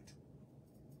 midnight.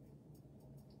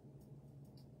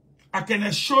 I can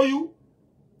assure you,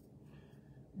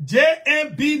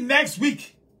 JMB next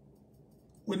week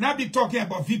will not be talking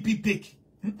about VP pick.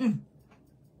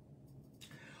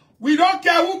 We don't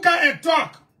care who can and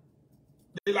talk.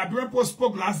 The Liberian Post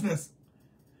spoke last night.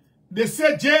 They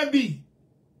said JMB,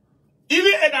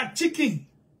 even at that chicken,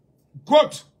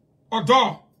 goat, or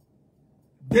dog,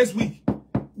 this week,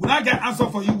 will not get answer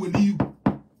for you, will you?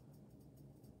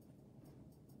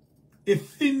 A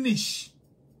finish.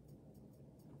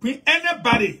 Bring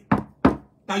anybody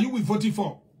that you will voting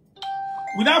for.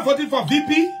 We're not voting for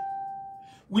VP.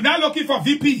 We're not looking for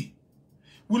VP.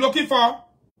 We're looking for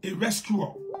a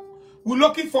rescuer. We're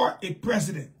looking for a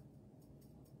president.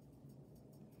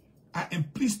 I am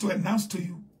pleased to announce to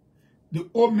you, the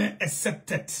old man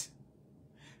accepted.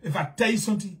 If I tell you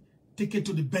something, take it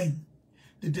to the bank.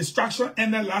 The distraction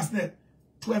ended last night,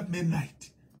 12 midnight.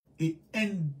 It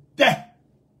ended.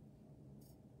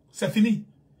 C'est fini.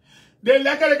 They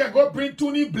like to go bring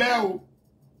Tony Blair,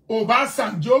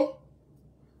 Obasanjo,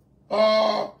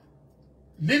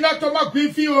 Linda Thomas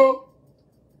Greenfield.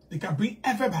 They can bring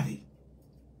everybody.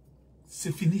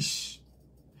 C'est finish.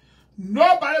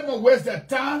 Nobody will waste their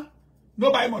time.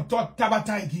 Nobody will talk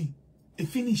Tabata again. It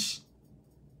finish.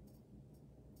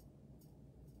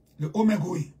 The Omega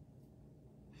going.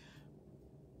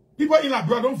 People in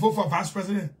Liberia don't vote for vice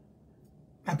president.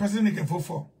 The president they can vote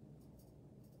for.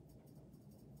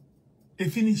 It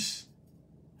finish.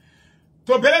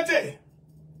 To Belete,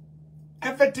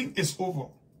 everything is over.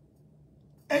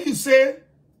 And you say,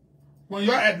 when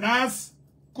you're at NAS,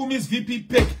 Kumi's VP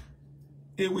pick,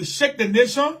 it will shake the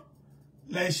nation.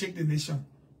 Let it shake the nation.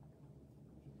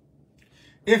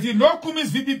 If you know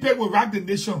Kumi's VP pick will rock the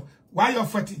nation, why you're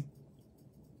fighting?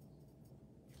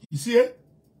 You see it?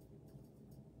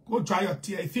 Go dry your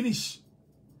tear. It finish.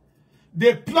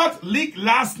 The plot leaked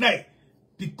last night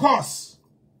because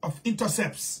of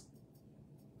intercepts.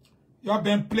 You have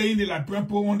been playing the Liberian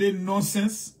one day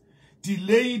nonsense.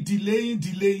 Delaying.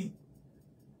 CDC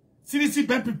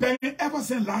been preparing ever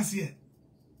since last year.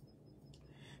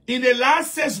 In the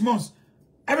last 6 months,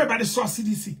 everybody saw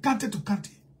CDC, county to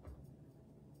county.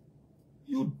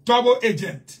 You double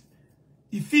agent.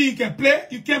 If you can play,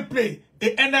 you can play.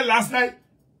 It ended last night.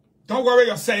 Don't worry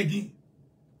yourself again.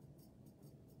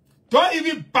 Don't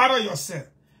even bother yourself.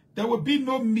 There will be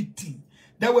no meeting.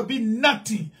 There will be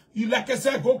nothing. You, like I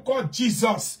said, go call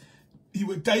Jesus. He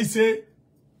will tell you, say,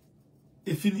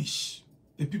 it finished.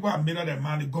 The people have made up their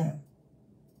money, gone.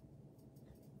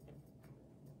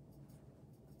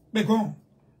 They're gone.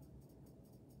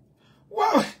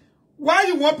 Why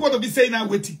you want people to be saying that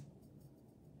waiting?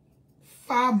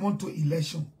 5 months to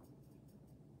election.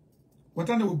 What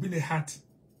time they will bring a hat?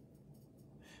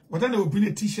 What time they will bring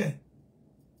a t-shirt?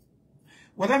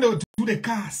 What time they will do the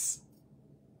cars?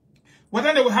 What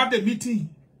time they will have the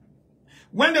meeting?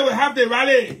 When they will have the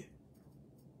rally?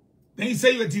 Then you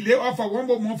say you will delay off for 1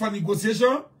 more month for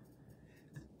negotiation?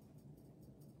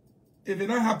 If they're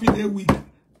not happy, they're weak.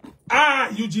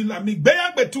 Eugene L,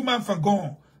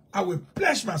 Fahngon. I will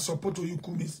pledge my support to you,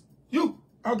 Kumis.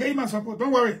 I'll get you my support.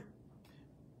 Don't worry.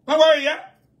 Don't worry, yeah?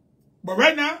 But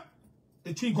right now,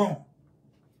 the tree gone.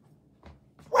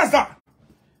 What's that?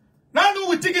 Now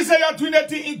we think you say you're doing that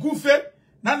thing in good faith.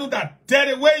 Now know that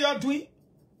dirty way you're doing.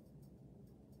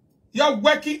 You're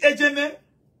working agent.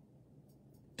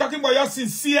 Talking about you're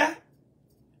sincere.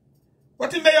 What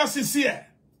do you mean you're sincere?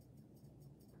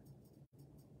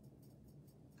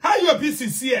 How you be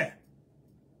sincere?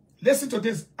 Listen to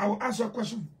this. I will ask you a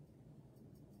question.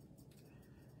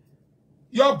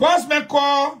 Your boss may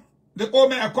call the old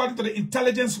man according to the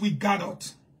intelligence we gathered.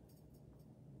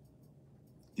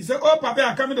 He said, oh, Papa,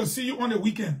 I'm coming to see you on the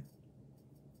weekend.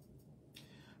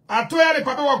 I told you the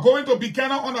Papa was going to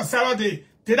Buchanan on a Saturday.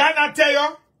 Did I not tell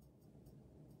you?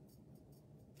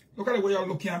 Look at the way you're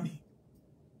looking at me.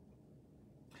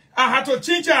 I had to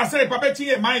change it. I said, Papa,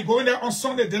 change your mind going there on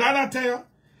Sunday. Did I not tell you?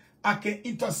 I can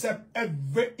intercept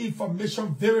every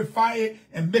information, verify it,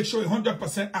 and make sure it's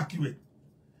 100% accurate.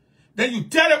 Then you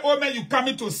tell the old man you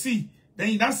coming to see. Then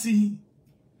you not see him.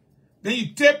 Then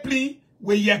you take plea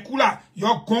with Yakula.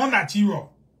 You're gone at you.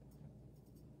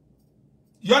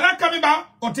 You're not coming back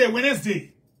until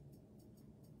Wednesday.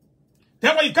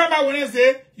 Then when you come back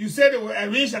Wednesday, you say they will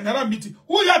arrange another meeting.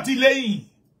 Who you're delaying?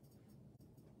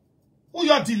 Who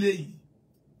you're delaying?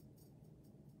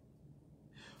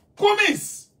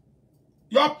 Kumis,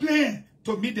 you're planning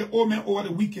to meet the old man over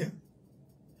the weekend.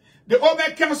 The old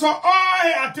man cancel all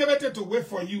his activity to wait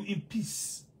for you in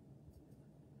peace.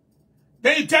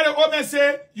 Then you tell the old man,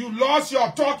 say, you lost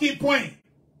your talking point.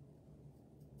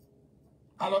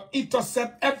 I'll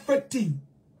intercept everything.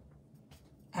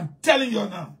 I'm telling you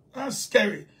now. That's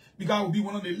scary. Because I will be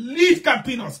one of the lead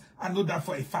campaigners. I know that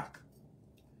for a fact.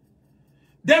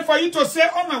 Then for you to say,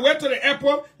 on my way to the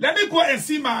airport, let me go and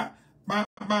see my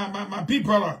big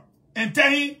brother. And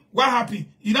tell him what happened.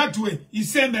 You not do it. You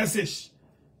send message.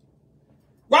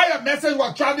 While your message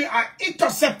was traveling, I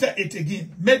intercepted it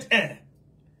again. Mid-air.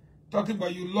 Talking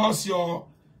about you lost your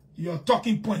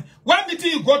talking point. What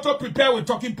meeting you go to prepare with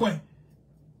talking point?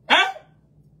 Huh?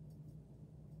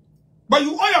 But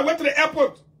you on your way to the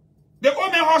airport. The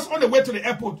old man house on the way to the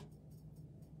airport.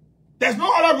 There's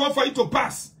no other road for you to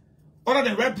pass. Other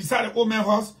than right beside the old man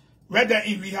house, right there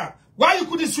in rehab. Why you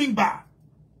couldn't swing back?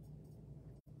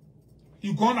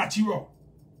 You gone at Chiro.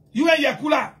 You and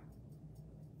Yakula.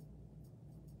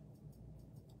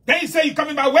 Then you say you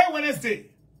coming by Wednesday.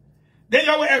 Then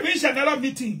you will arrange another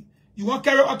meeting. You want to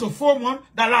carry out to Fahngon,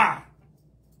 $1.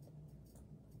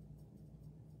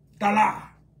 $1.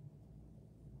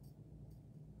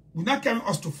 We're not carrying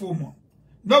us to Fahngon.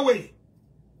 No way.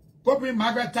 Go bring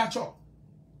Margaret Thatcher.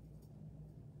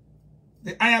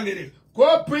 The Iron Lady.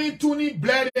 Go bring Tony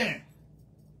Blair in.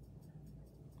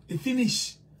 It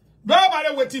finish.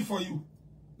 Nobody waiting for you.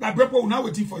 Like Brepo will not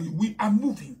waiting for you. We are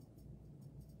moving.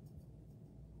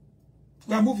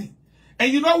 We are moving.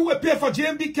 And you know who will pay for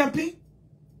JMB campaign?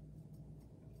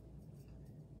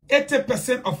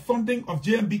 80% of funding of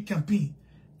JMB campaign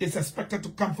is expected to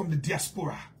come from the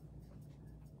diaspora.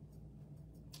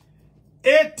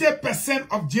 80%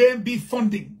 of JMB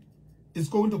funding is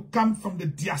going to come from the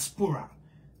diaspora.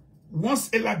 Once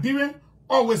a Liberian,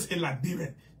 always a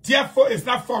Liberian. Therefore, it's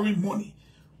not foreign money.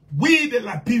 We, the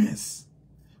Liberians,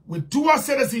 with dual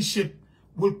citizenship,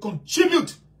 will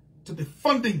contribute to the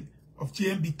funding of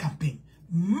JMB campaign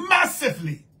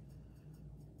massively.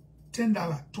 $10,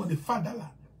 $25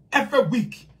 every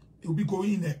week. It will be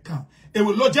going in the account. It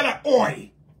will lodge like oil.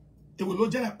 It will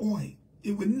lodge like oil.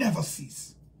 It will never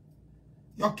cease.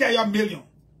 You carry your million.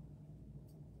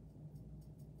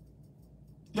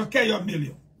 You carry your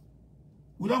million.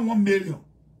 We don't want million.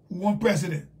 We want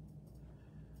president.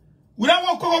 We don't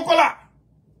want Coca-Cola.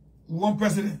 We want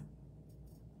president.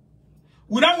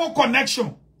 We don't want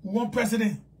connection. We want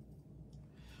president.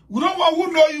 We don't want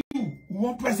who know you. We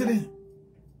want president.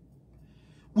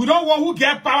 We don't want who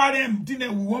get power them. We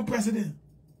want president.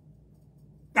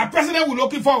 That president we're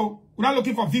looking for. We're not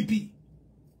looking for VP.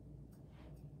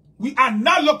 We are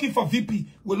not looking for VP.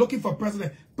 We're looking for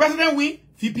president. President win,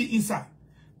 VP inside.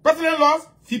 President lost,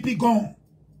 VP gone.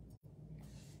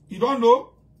 You don't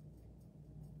know?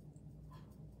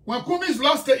 When Kumis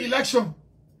lost the election,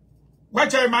 where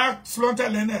Jeremiah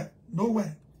slaughtered Leonard?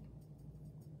 Nowhere.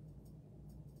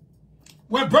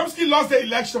 When Bromsky lost the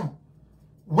election,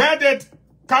 where did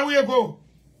Kawie go?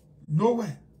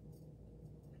 Nowhere.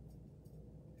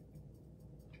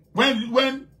 When you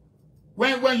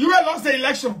lost the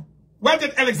election, where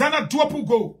did Alexander Duopu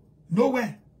go?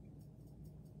 Nowhere.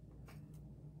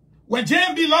 When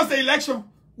JMB lost the election,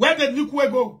 where did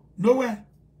Nukwe go? Nowhere.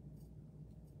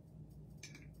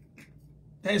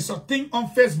 There is a thing on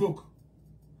Facebook.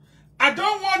 I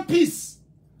don't want peace.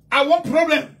 I want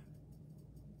problem.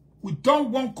 We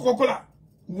don't want Coca-Cola.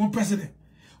 We want president.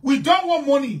 We don't want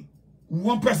money. We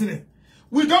want president.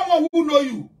 We don't want who know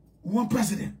you. We want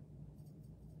president.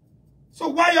 So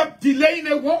why you delaying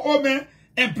the one old man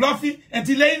and bluffing and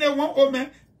delaying the one old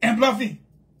man and bluffing?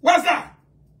 What's that?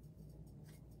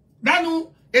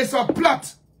 Nanu is a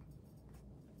plot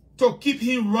to keep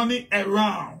him running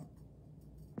around.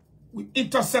 We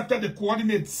intercepted the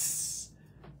coordinates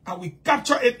and we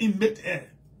captured it in mid-air.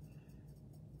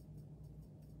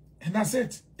 And that's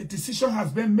it. A decision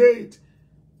has been made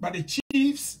by the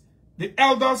chiefs, the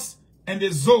elders, and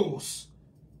the zoos.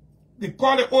 They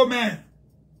call the old man.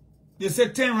 They say,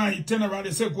 turn around. He turn around.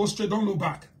 They say, go straight, don't look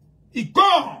back. He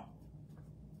gone.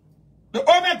 The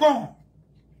old man gone.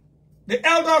 The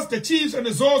elders, the chiefs, and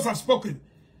the zoos have spoken.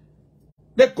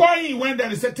 They call him, he went there.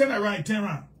 They said, turn around. He turn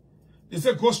around. They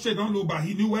said, go straight, don't look back.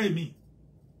 He knew where he mean.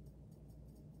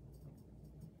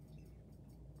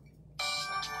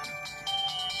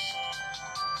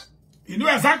 He knew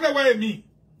exactly what it mean.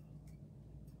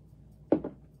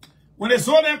 When they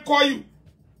saw them call you,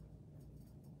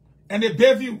 and they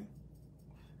bathe you,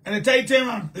 and they tell you, turn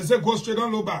around, they say, go straight,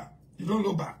 don't look back. You don't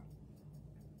look back.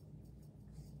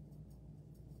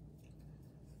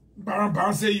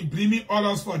 Baron say, you blaming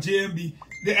others for JMB.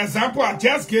 The example I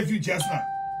just gave you just now.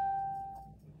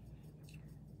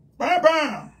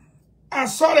 Bam, I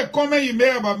saw the comment you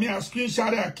made about me. I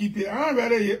screenshot it. I keep it. I'm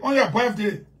ready. On your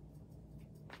birthday,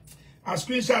 I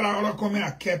screenshot all the comment.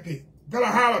 I kept it. That's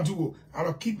how I do.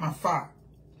 I'll keep my file.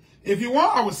 If you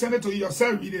want, I will send it to you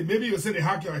yourself. Read it. Maybe you'll say they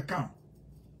hack your account.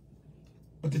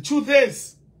 But the truth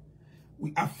is,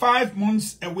 we are 5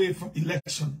 months away from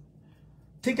election.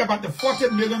 Think about the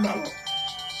 $40 million.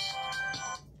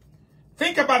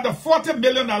 Think about the $40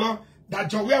 million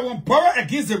that Weah won't borrow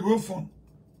against the road fund.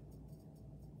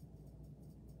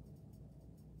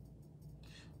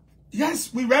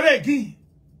 Yes, we read it again.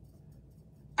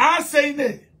 I'm saying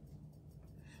it.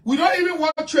 We don't even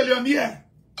want a trillionaire.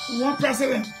 We want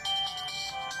president.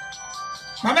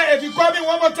 Mama, if you call me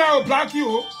one more time, I'll block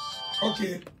you.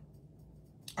 Okay.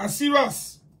 I'm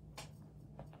serious.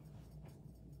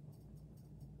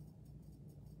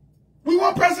 We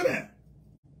want president.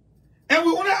 And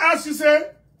we want to ask you,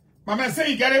 say, my man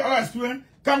say you got it all experience.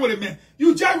 Come with it, man.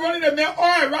 You just running the man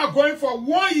all around going for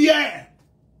 1 year.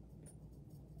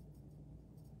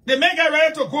 The man got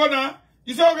ready to go now.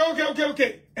 You say,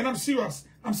 okay. And I'm serious.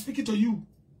 I'm speaking to you.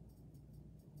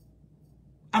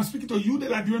 I'm speaking to you, the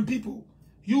Liberian people.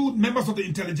 You members of the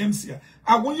intelligentsia.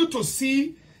 I want you to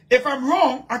see, if I'm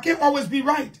wrong, I can't always be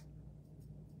right.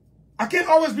 I can't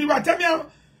always be right. Tell me how.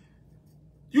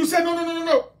 You said,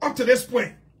 no. Up to this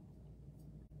point.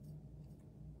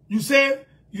 You said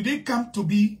you didn't come to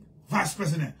be vice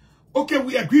president. Okay,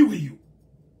 we agree with you.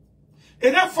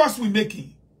 And that first we're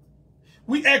making.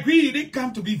 We agree you didn't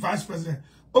come to be vice president.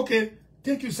 Okay,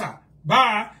 thank you, sir.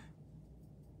 Bye.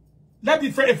 Let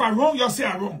me fair. If I'm wrong, you'll say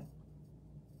I'm wrong.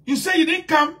 You say you didn't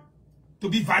come to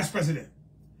be vice president.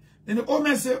 Then the old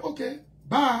man said, okay,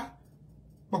 bye.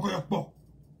 Wait.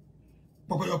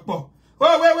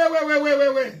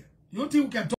 You don't think we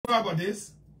can talk about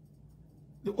this?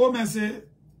 The old man said,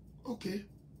 okay,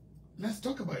 let's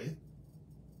talk about it.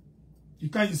 You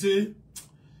can't say,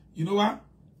 you know what?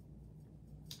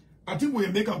 I think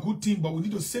we'll make a good team, but we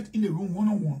need to sit in the room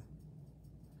one-on-one.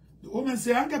 The old man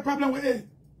said, I got a problem with it.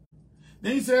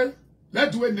 Then he said,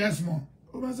 let's do it next month.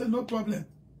 The old man said, no problem.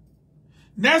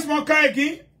 Next month,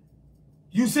 again,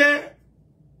 you say,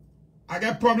 I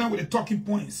got a problem with the talking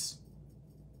points.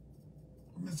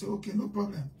 The old man said, okay, no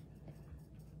problem.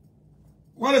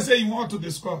 What I say you want to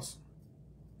discuss?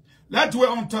 Let's do it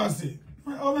on Thursday.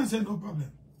 The old man said, no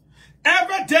problem.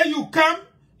 Every day you come,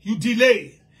 you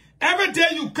delay. Every day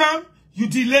you come, you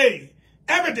delay.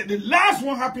 Every day. The last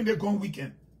one happened the gone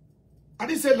weekend. I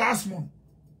didn't say last month.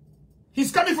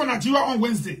 He's coming from Nigeria on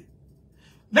Wednesday.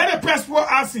 Let the press people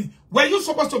ask him, were you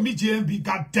supposed to meet JMB?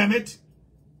 God damn it.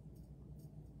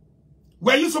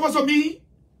 Were you supposed to meet?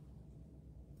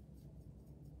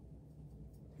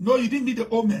 No, you didn't meet the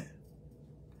old man.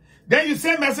 Then you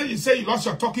send message, you say you lost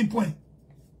your talking point.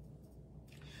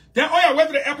 Then on your way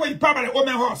to the airport, you pass by the old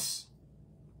man horse.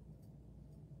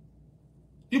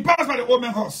 You pass by the old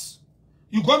man horse.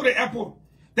 You go to the airport.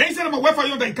 Then you say, I'm going to wait for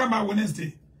you, then you come by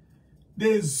Wednesday.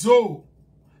 The Zoe,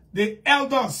 the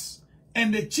elders,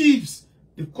 and the chiefs,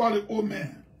 they call the old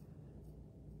man.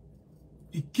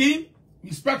 He came,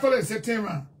 respectfully, he said, turn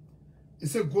around. He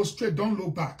said, go straight, don't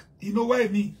look back. You know what I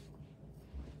mean?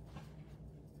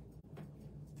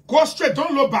 Go straight,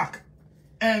 don't look back.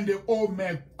 And the old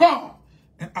man gone.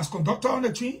 And as conductor on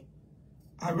the train,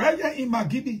 I right here in my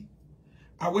giddy.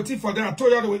 I'm waiting for them. I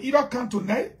told you they will either come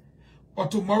tonight or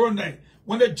tomorrow night.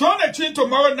 When they join the train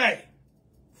tomorrow night,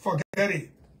 forget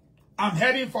it. I'm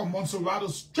heading for Monserrado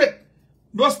straight.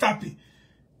 No stopping.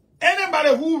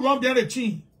 Anybody who run behind the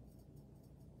train,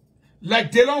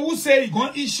 like Delon who say he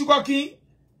going to eat sugar cane,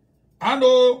 I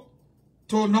know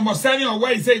to number 7 or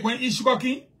where he say he going to eat sugar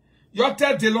cane, you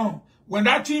tell Delon, when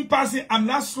that train passing, I'm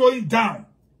not slowing down.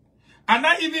 I'm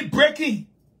not even braking.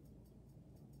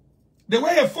 The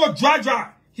way a foot dry,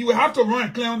 he will have to run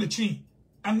and clear on the train.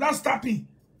 I'm not stopping.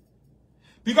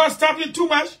 Because stopping too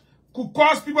much could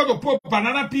cause people to put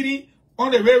banana peeling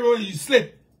on the railroad and you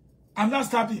slip. I'm not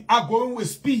stopping. I'm going with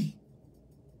speed.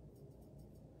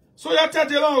 So you tell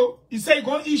Delon, he say you're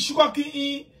going to eat sugar cane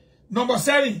in number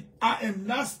 7. I am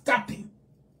not stopping.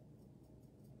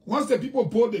 Once the people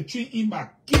board the train in my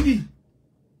kitty,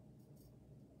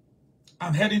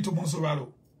 I'm heading to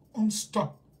Monserrado.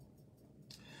 Unstop.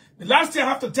 The last thing I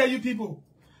have to tell you people,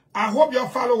 I hope you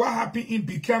follow what happened in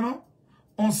Buchanan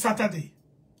on Saturday.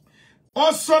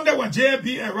 On Sunday when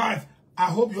JB arrived, I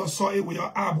hope you saw it with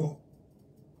your eyeball.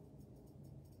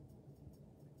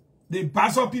 The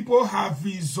Basel people have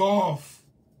resolved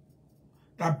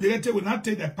that Belete will not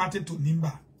take the party to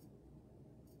Nimba.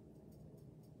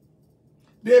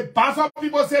 The Basel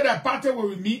people say the party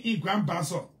will meet in Grand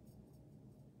Basel.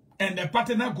 And the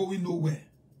party not going nowhere.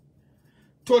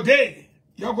 Today,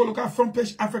 You go look at front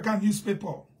page African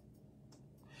newspaper.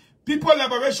 People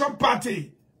Liberation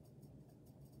Party.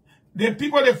 The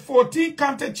people, the 14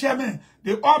 county chairmen,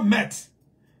 they all met.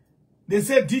 They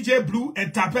said DJ Blue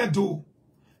and Tapedo.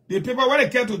 The people, when they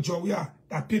came to Weah,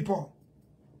 that people,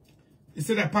 they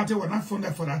said the party was not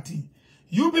funded for that thing.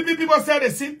 UBP people said the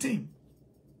same thing.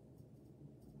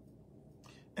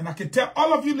 And I can tell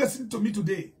all of you listening to me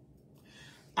today,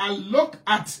 I look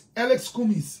at Alex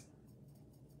Kumis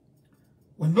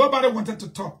when nobody wanted to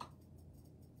talk.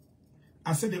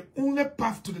 I said the only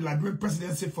path to the Liberian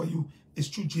presidency for you is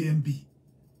through JMB.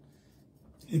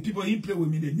 The people he play with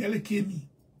me, they nearly killed me.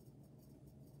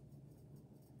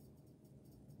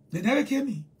 They nearly killed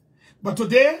me. But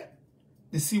today,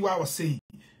 they see what I was saying.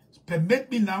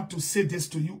 Permit me now to say this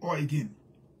to you all again.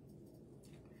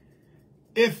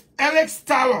 If Alex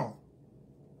Taylor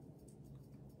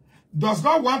does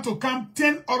not want to come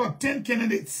 10 out of 10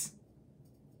 candidates,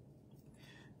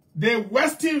 the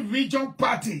Western Region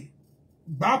Party,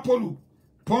 Bapolu,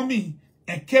 Pomi,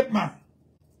 and Cape Man,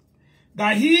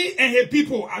 that he and his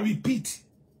people, I repeat,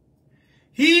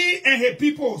 he and his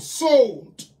people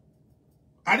sold,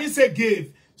 I didn't say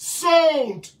gave,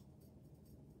 sold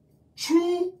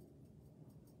through,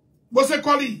 what's it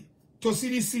called, to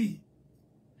CDC.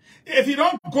 If he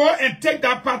don't go and take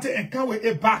that party and come with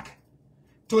it back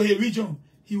to his region,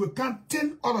 he will count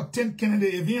 10 out of 10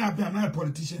 candidates if he have been another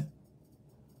politician.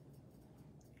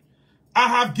 I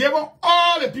have given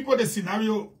all the people the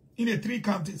scenario in the 3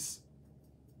 counties,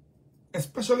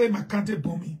 especially in my county,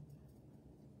 Bomi.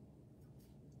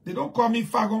 They don't call me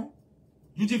Fahngon,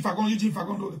 Eugene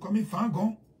Fahngon, no, they call me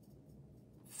Fahngon.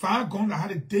 Fahngon, I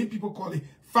had a day people call it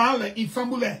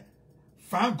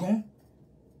Fahngon,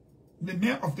 the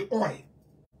man of the oil.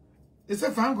 They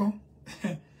said Fahngon.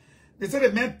 They said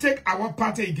the man take our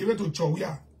party and give it to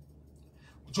Weah.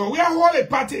 Weah hold a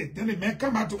party, then the man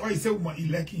come out to oil, he said, we're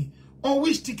electing. On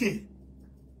which ticket?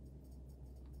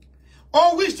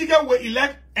 On which ticket we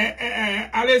elect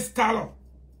Alex Taylor?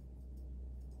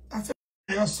 I said,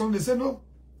 your son, they said no.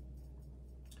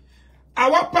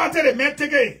 Our party, the man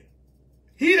take it.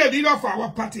 He the leader for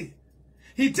our party.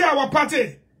 He tell our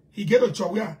party, he get to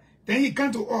Weah. Then he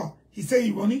come to all. He say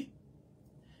he run it.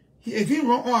 If he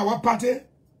run on our party,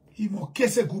 he more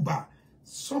case Guba.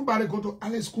 Somebody go to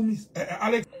Alex Kumis.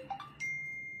 Alex.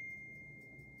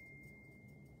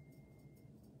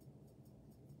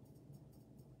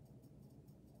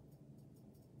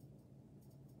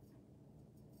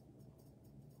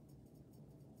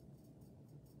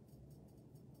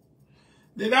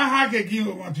 They don't hack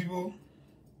again, my people.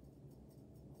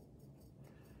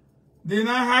 They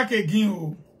not hack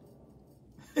again.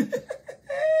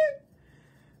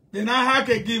 They not hack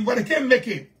again, but they can't make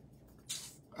it.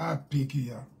 I pick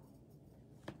you.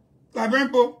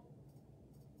 Labempo.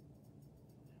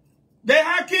 They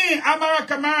hacking. Amara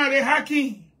Kamara, they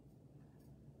hacking.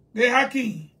 They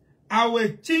hacking. I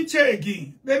will change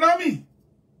again. They know me.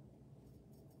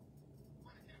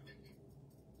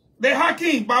 They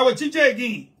hacking, but I will change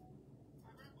again.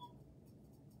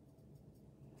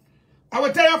 I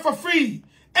will tell you for free.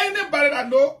 Anybody that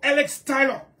know Alex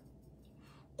Taylor,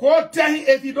 go tell him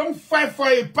if you don't fight for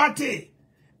a party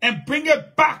and bring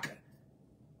it back,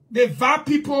 the VA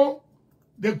people,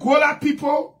 the Gola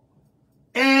people,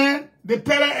 and the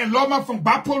Pele and Loma from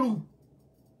Bapolu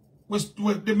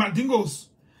with the Mandingos.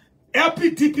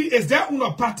 LPTP is their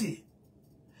own party.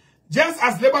 Just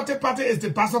as Liberty Party is the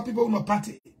Bassa people own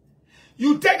party.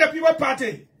 You take the people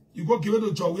party, you go give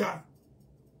it to Weah.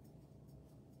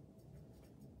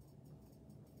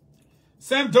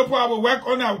 Same dopo I will work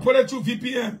on it, I will put it through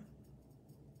VPN.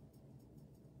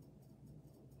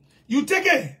 You take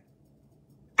it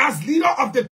as leader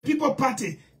of the people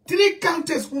party. 3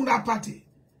 counties own that party.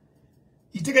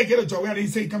 You take it, get a Weah, and you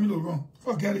say coming to wrong.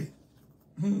 Forget it.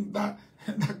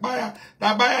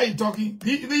 That buyer you talking.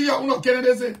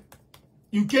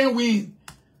 You can't win.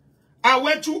 I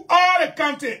went to all the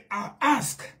country. I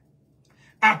asked.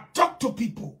 I talked to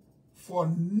people for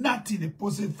nothing. They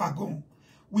posted Fahngon.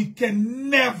 We can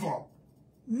never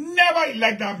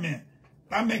elect that man.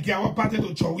 That man get our party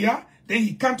to Weah. Then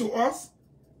he come to us.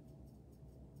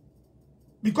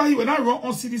 Because he will not run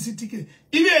on CDC ticket.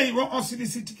 Even if he run on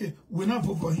CDC ticket, we will not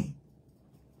vote for him.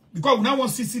 Because we not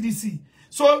want CDC.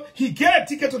 So he get a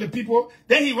ticket to the people.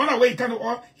 Then he run away. He come to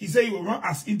us. He say he will run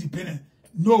as independent.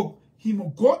 No. He will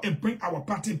go and bring our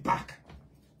party back.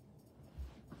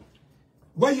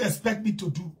 What you expect me to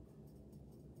do?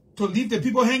 To leave the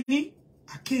people hanging?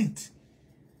 I can't.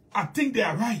 I think they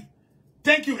are right.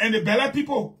 Thank you. And the Bella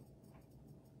people.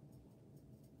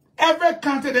 Every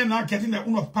country they're not getting their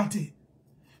own party.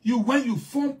 When you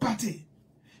form party,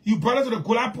 You brought it to the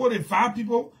Kulapo, the Fa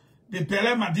people, the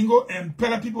Pele Madingo, and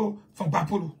Pele people from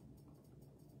Bapolo.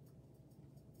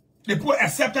 The people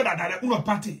accepted that they're UNO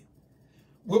party.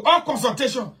 With all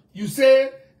consultation, you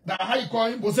say that how you call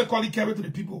him, Bose call it carry to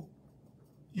the people.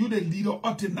 You the leader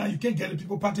up till now, you can't get the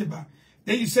people party back.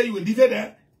 Then you say you will leave it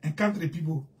there and come to the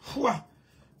people.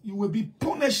 You will be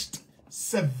punished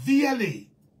severely.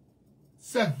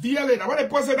 Severely. Now what the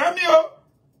person say, that's me, oh.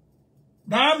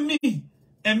 That's me.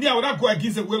 And me, I would not go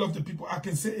against the will of the people. I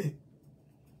can say it.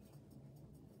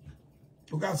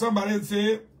 Because somebody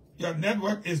say, your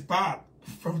network is bad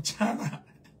from China.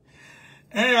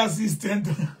 And your assistant.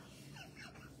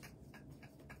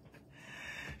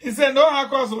 He said, no, of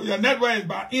course, your network is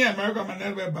bad. In America, my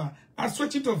network is bad. I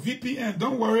switch it to VPN.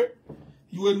 Don't worry.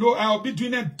 You will know I'll be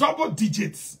doing it double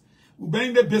digits. We'll be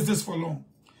in the business for long.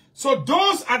 So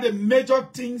those are the major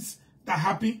things that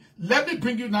happen. Let me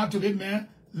bring you now to the man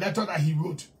letter that he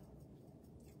wrote.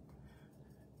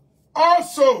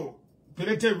 Also,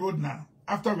 Pelete wrote now,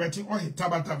 after writing all his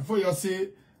tabata, before you say,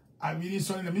 I really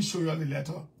sorry, let me show you all the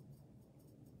letter.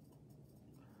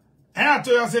 And I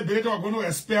told you, I said, Pelete was going to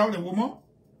expel the woman.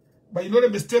 But you know the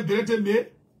mistake Pelete made?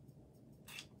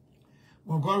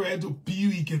 When God ready to be you,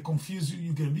 he can confuse you.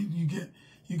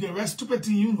 You can write stupid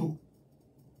thing, you know.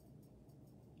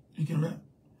 You can write.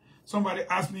 Somebody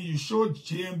asked me, you sure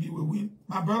JMB will win?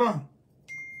 My brother,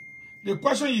 the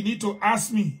question you need to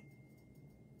ask me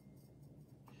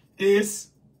is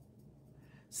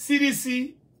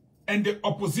CDC and the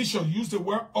opposition, use the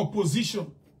word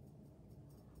opposition,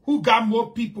 who got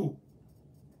more people?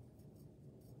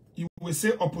 You will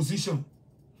say opposition,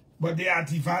 but they are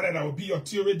divided. That will be your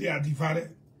theory, they are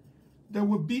divided. There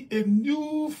will be a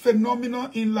new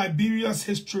phenomenon in Liberia's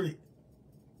history.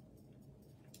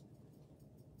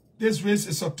 This race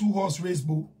is a two-horse race,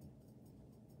 boo.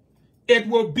 It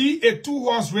will be a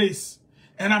two-horse race.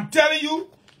 And I'm telling you,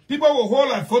 people will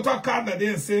hold a photo card that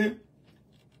they say,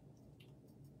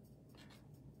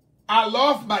 I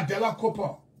love Mandela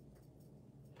Cooper,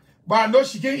 but I know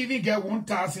she can't even get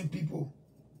 1,000 people.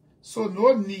 So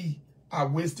no need I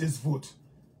waste this vote.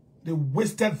 The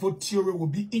wasted vote theory will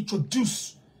be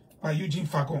introduced by Eugene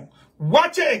Fahngon.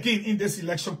 Watch it again in this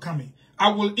election coming.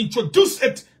 I will introduce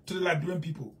it to the Liberian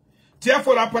people.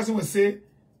 Therefore, that person will say,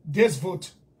 this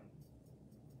vote,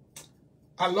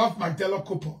 I love Mandela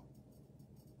Cooper,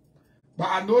 but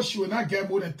I know she will not get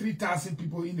more than 3,000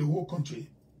 people in the whole country.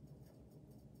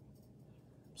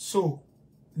 So,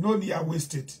 no need I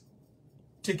waste it.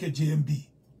 Take a JMB.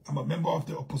 I'm a member of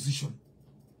the opposition.